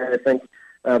that guy. I think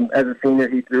as a senior,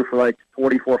 he threw for like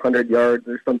 4,400 yards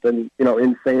or something,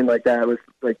 insane like that. It was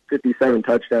like 57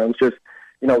 touchdowns, just,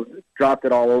 dropped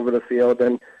it all over the field.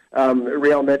 And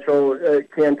Real Mitchell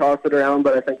can toss it around,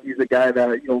 but I think he's a guy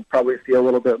that you'll probably see a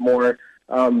little bit more,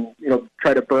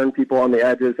 try to burn people on the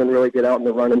edges and really get out in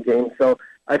the running game. So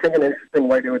I think an interesting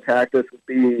way to attack this would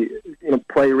be,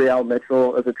 play Real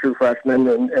Mitchell as a true freshman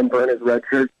and burn his red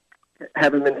shirt,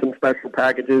 have him in some special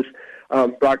packages.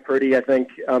 Brock Purdy, I think,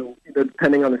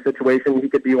 depending on the situation, he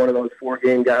could be one of those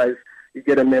 4-game guys. You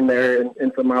get him in there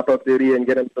in some mop-up duty and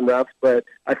get him some reps. But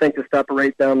I think to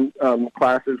separate them,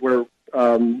 classes where,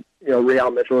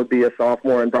 Real Mitchell would be a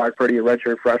sophomore and Brock Purdy a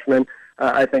redshirt freshman,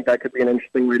 I think that could be an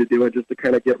interesting way to do it, just to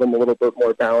kind of give them a little bit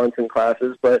more balance in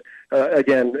classes. But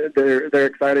again, they're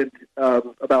excited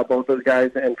about both those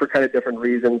guys, and for kind of different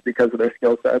reasons because of their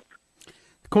skill sets.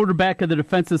 Quarterback of the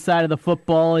defensive side of the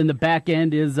football. In the back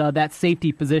end is that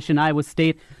safety position. Iowa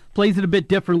State plays it a bit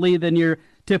differently than your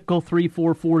typical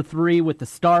 3-4-4-3 with the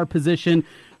star position.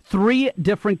 3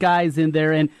 different guys in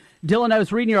there. And Dylan, I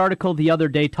was reading your article the other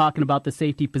day talking about the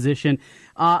safety position.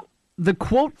 The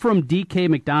quote from DK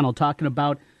McDonald talking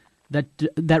about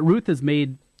that Ruth has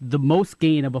made the most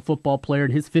gain of a football player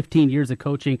in his 15 years of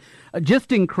coaching.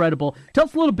 Just incredible. Tell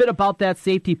us a little bit about that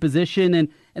safety position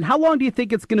and how long do you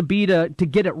think it's going to be to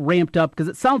get it ramped up? Because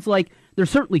it sounds like there's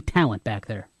certainly talent back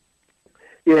there.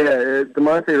 Yeah,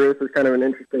 DeMonte Ruth is kind of an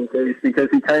interesting case because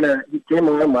he came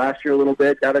around last year a little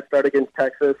bit, got a start against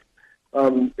Texas,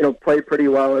 played pretty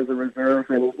well as a reserve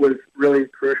and was really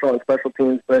crucial on special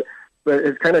teams, but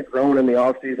has kind of grown in the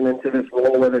offseason into this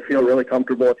role where they feel really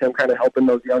comfortable with him kind of helping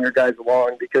those younger guys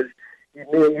along because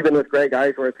even with Greg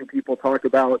Eisworth, who people talk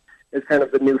about as kind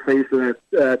of the new face of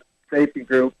that safety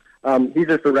group, he's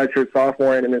just a redshirt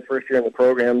sophomore and in his first year in the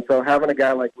program. So having a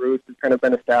guy like Ruth who's kind of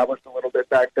been established a little bit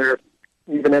back there,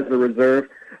 even as a reserve,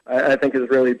 I think is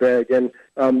really big. And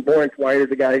Lawrence White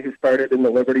is a guy who started in the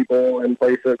Liberty Bowl in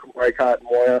place of Kamari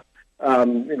Cotton-Moya.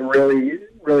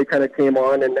 Really kind of came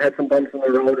on and had some bumps in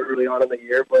the road early on in the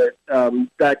year, but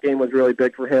that game was really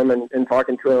big for him. And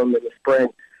talking to him in the spring,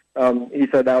 he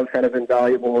said that was kind of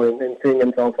invaluable in seeing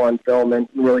himself on film and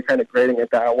really kind of grading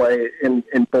it that way in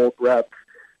both reps.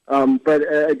 But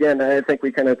again, I think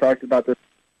we kind of talked about this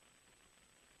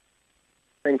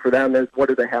thing for them is what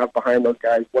do they have behind those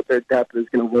guys, what their depth is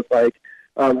going to look like.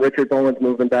 Richard Bowen's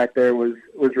movement back there was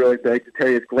really big.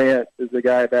 Darius Grant is the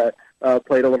guy that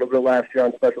played a little bit last year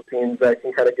on special teams that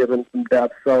can kind of give him some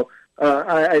depth. So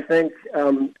I think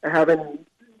having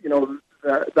the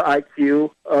IQ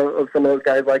of some of those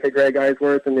guys like a Greg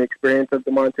Eisworth and the experience of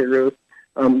DeMonte Ruth,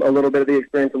 a little bit of the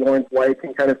experience of Lawrence White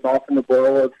can kind of soften the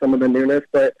blow of some of the newness.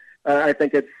 But I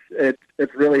think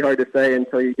it's really hard to say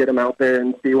until you get them out there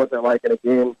and see what they're like in a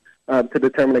game to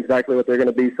determine exactly what they're going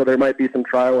to be. So there might be some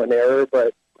trial and error,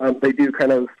 but they do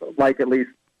kind of like at least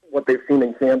what they've seen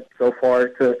in camp so far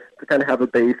to kind of have a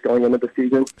base going into the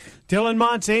season. Dylan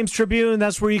Montz, Ames Tribune,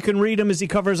 that's where you can read him as he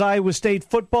covers Iowa State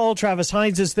football. Travis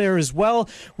Hines is there as well.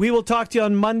 We will talk to you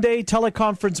on Monday,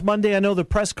 teleconference Monday. I know the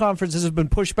press conferences have been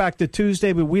pushed back to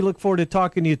Tuesday, but we look forward to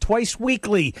talking to you twice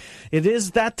weekly. It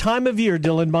is that time of year,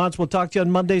 Dylan Montz. We'll talk to you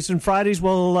on Mondays and Fridays.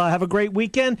 We'll have a great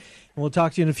weekend, and we'll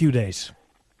talk to you in a few days.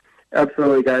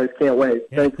 Absolutely, guys. Can't wait.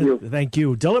 Thank you. Thank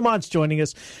you. Dylan Montz joining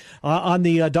us on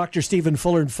the Dr. Stephen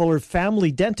Fuller and Fuller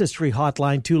Family Dentistry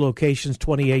Hotline, 2 locations,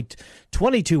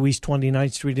 2822 East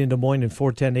 29th Street in Des Moines and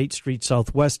 410 8th Street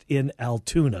Southwest in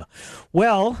Altoona.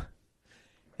 Well,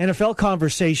 NFL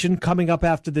conversation coming up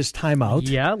after this timeout.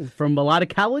 Yeah, from a lot of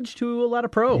college to a lot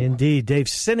of pro. Indeed. Dave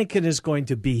Sinekin is going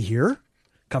to be here,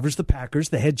 covers the Packers,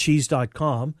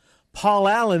 theheadcheese.com. Paul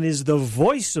Allen is the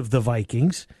voice of the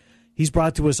Vikings. He's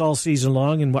brought to us all season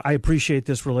long, and I appreciate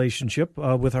this relationship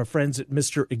with our friends at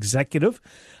Mr. Executive.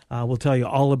 We'll tell you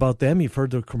all about them. You've heard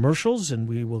their commercials, and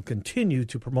we will continue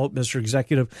to promote Mr.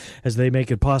 Executive as they make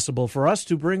it possible for us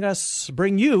to bring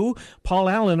you Paul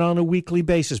Allen on a weekly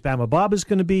basis. Bama Bob is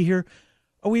going to be here.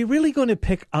 Are we really going to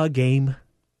pick a game?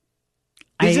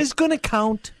 Is this going to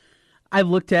count? I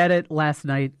looked at it last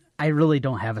night. I really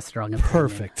don't have a strong opinion.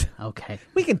 Perfect. Okay.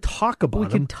 We can talk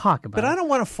about it. But I don't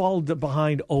want to fall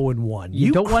behind 0-1.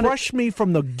 You crushed me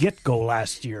from the get-go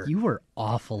last year. You were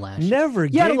awful last year. Never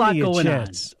gave me a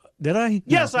chance. Did I? No.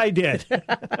 Yes, I did.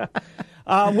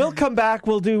 We'll come back.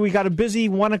 We got a busy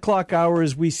 1 o'clock hour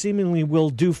as we seemingly will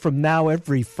do from now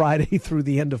every Friday through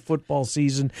the end of football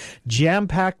season.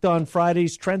 Jam-packed on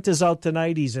Fridays. Trent is out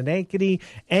tonight. He's in Ankeny.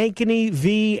 Ankeny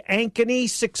v. Ankeny,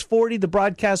 6:40. The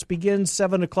broadcast begins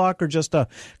 7 o'clock or just a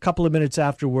couple of minutes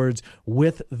afterwards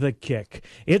with the kick.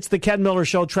 It's the Ken Miller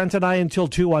Show. Trent and I until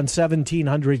 2 on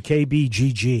 1700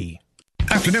 KBGG.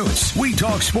 Afternoons, we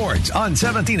talk sports on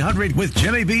 1700 with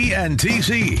Jimmy B and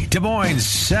TC, Des Moines'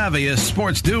 savviest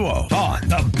sports duo on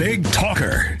the Big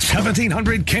Talker,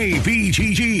 1700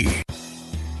 KBGG.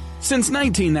 Since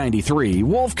 1993,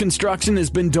 Wolf Construction has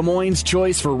been Des Moines'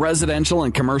 choice for residential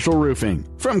and commercial roofing.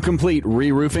 From complete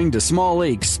re-roofing to small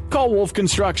leaks, call Wolf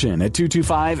Construction at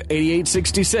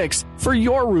 225-8866 for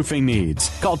your roofing needs.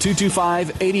 Call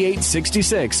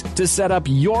 225-8866 to set up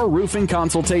your roofing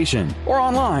consultation or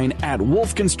online at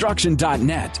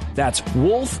wolfconstruction.net. That's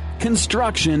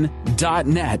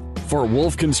wolfconstruction.net for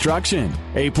Wolf Construction.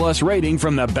 A+ rating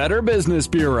from the Better Business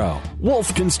Bureau.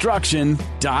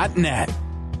 wolfconstruction.net.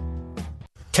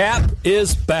 Cap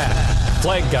is back.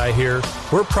 Flag Guy here.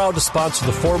 We're proud to sponsor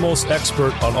the foremost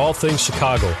expert on all things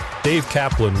Chicago, Dave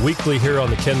Kaplan, weekly here on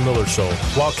the Ken Miller Show.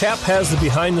 While Cap has the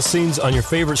behind the scenes on your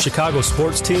favorite Chicago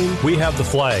sports team, we have the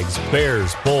Flags,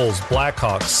 Bears, Bulls,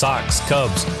 Blackhawks, Sox,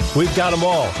 Cubs. We've got them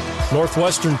all.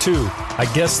 Northwestern too. I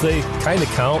guess they kind of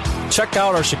count. Check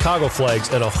out our Chicago Flags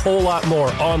and a whole lot more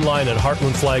online at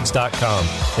heartlandflags.com.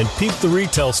 And peep the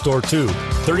retail store too.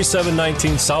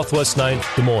 3719 Southwest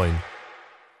 9th, Des Moines.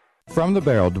 From the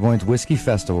Barrel, Des Moines Whiskey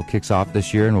Festival kicks off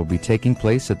this year and will be taking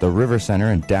place at the River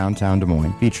Center in downtown Des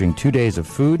Moines, featuring 2 days of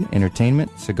food, entertainment,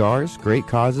 cigars, great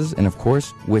causes, and of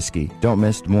course, whiskey. Don't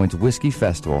miss Des Moines Whiskey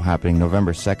Festival happening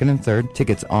November 2nd and 3rd.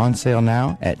 Tickets on sale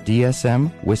now at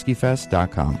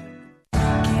dsmwhiskeyfest.com.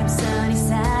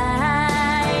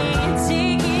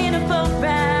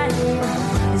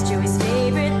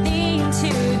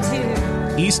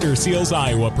 Easter Seals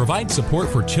Iowa provides support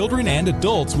for children and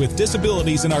adults with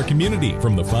disabilities in our community.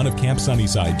 From the fun of Camp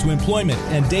Sunnyside to employment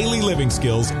and daily living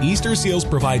skills, Easter Seals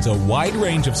provides a wide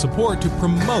range of support to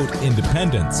promote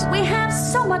independence. We have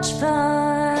so much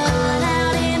fun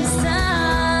out in the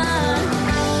sun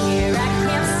here at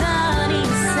Camp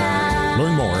Sunnyside.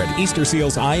 Learn more at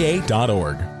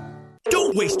eastersealsia.org.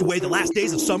 Don't waste away the last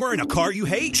days of summer in a car you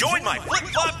hate. Join my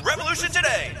flip-flop revolution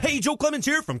today. Hey, Joe Clemens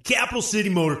here from Capital City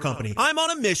Motor Company. I'm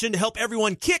on a mission to help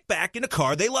everyone kick back in a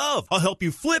car they love. I'll help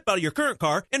you flip out of your current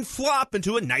car and flop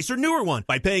into a nicer, newer one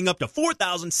by paying up to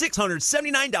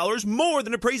 $4,679 more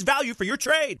than appraised value for your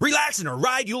trade. Relax in a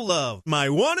ride you'll love. My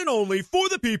one and only for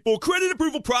the people credit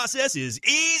approval process is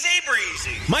easy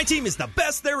breezy. My team is the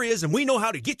best there is, and we know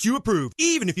how to get you approved,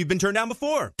 even if you've been turned down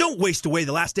before. Don't waste away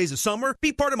the last days of summer.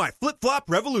 Be part of my flip-flop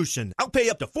revolution. I'll pay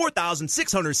up to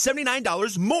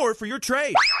 $4,679 more for your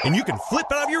trade. And you can flip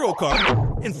out of your old car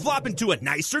and flop into a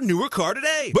nicer, newer car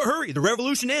today. But hurry, the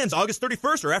revolution ends August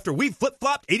 31st or after we've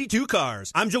flip-flopped 82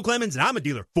 cars. I'm Joe Clemens, and I'm a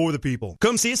dealer for the people.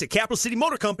 Come see us at Capital City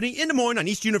Motor Company in Des Moines on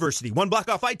East University, 1 block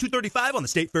off I-235 on the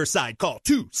State Fair side. Call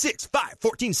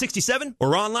 265-1467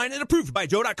 or online at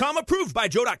approvedbyjoe.com.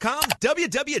 Approvedbyjoe.com.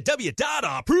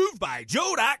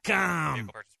 www.approvedbyjoe.com.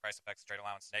 Vehicle purchase price affects trade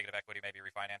allowance. Negative equity may be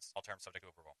refinanced. All terms subject to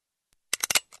approval.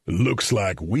 Looks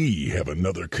like we have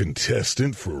another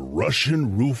contestant for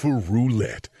Russian Roofer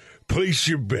Roulette. Place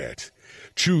your bet.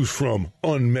 Choose from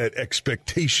unmet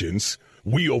expectations,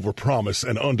 we overpromise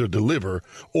and underdeliver,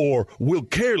 or we'll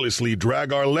carelessly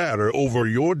drag our ladder over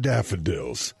your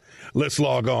daffodils. Let's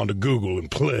log on to Google and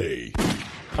play.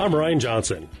 I'm Ryan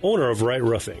Johnson, owner of Wright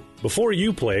Roofing. Before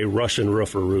you play Russian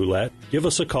Roofer Roulette, give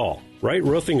us a call. Wright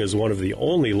Roofing is one of the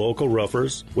only local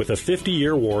roofers with a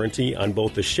 50-year warranty on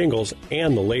both the shingles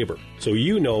and the labor. So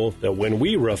you know that when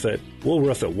we roof it, we'll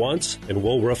roof it once and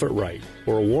we'll roof it right.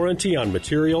 For a warranty on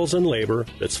materials and labor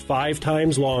that's 5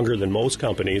 times longer than most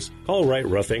companies, call Wright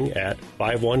Roofing at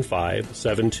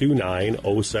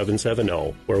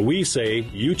 515-729-0770, where we say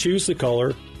you choose the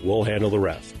color, we'll handle the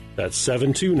rest. That's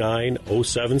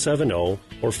 729-0770,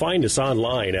 or find us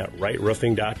online at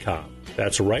wrightroofing.com.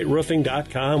 That's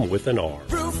wrightroofing.com with an R.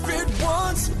 Roof it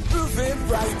once, roof it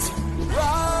right.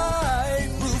 Right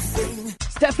Roofing.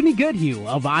 Stephanie Goodhue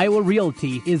of Iowa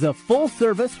Realty is a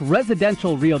full-service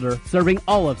residential realtor serving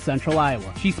all of Central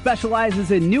Iowa. She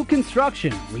specializes in new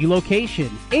construction, relocation,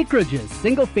 acreages,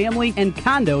 single-family, and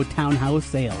condo townhouse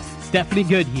sales. Stephanie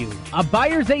Goodhue, a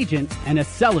buyer's agent and a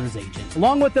seller's agent,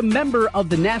 along with a member of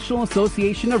the National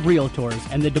Association of Realtors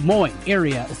and the Des Moines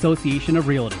Area Association of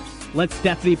Realtors. Let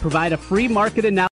Stephanie provide a free market analysis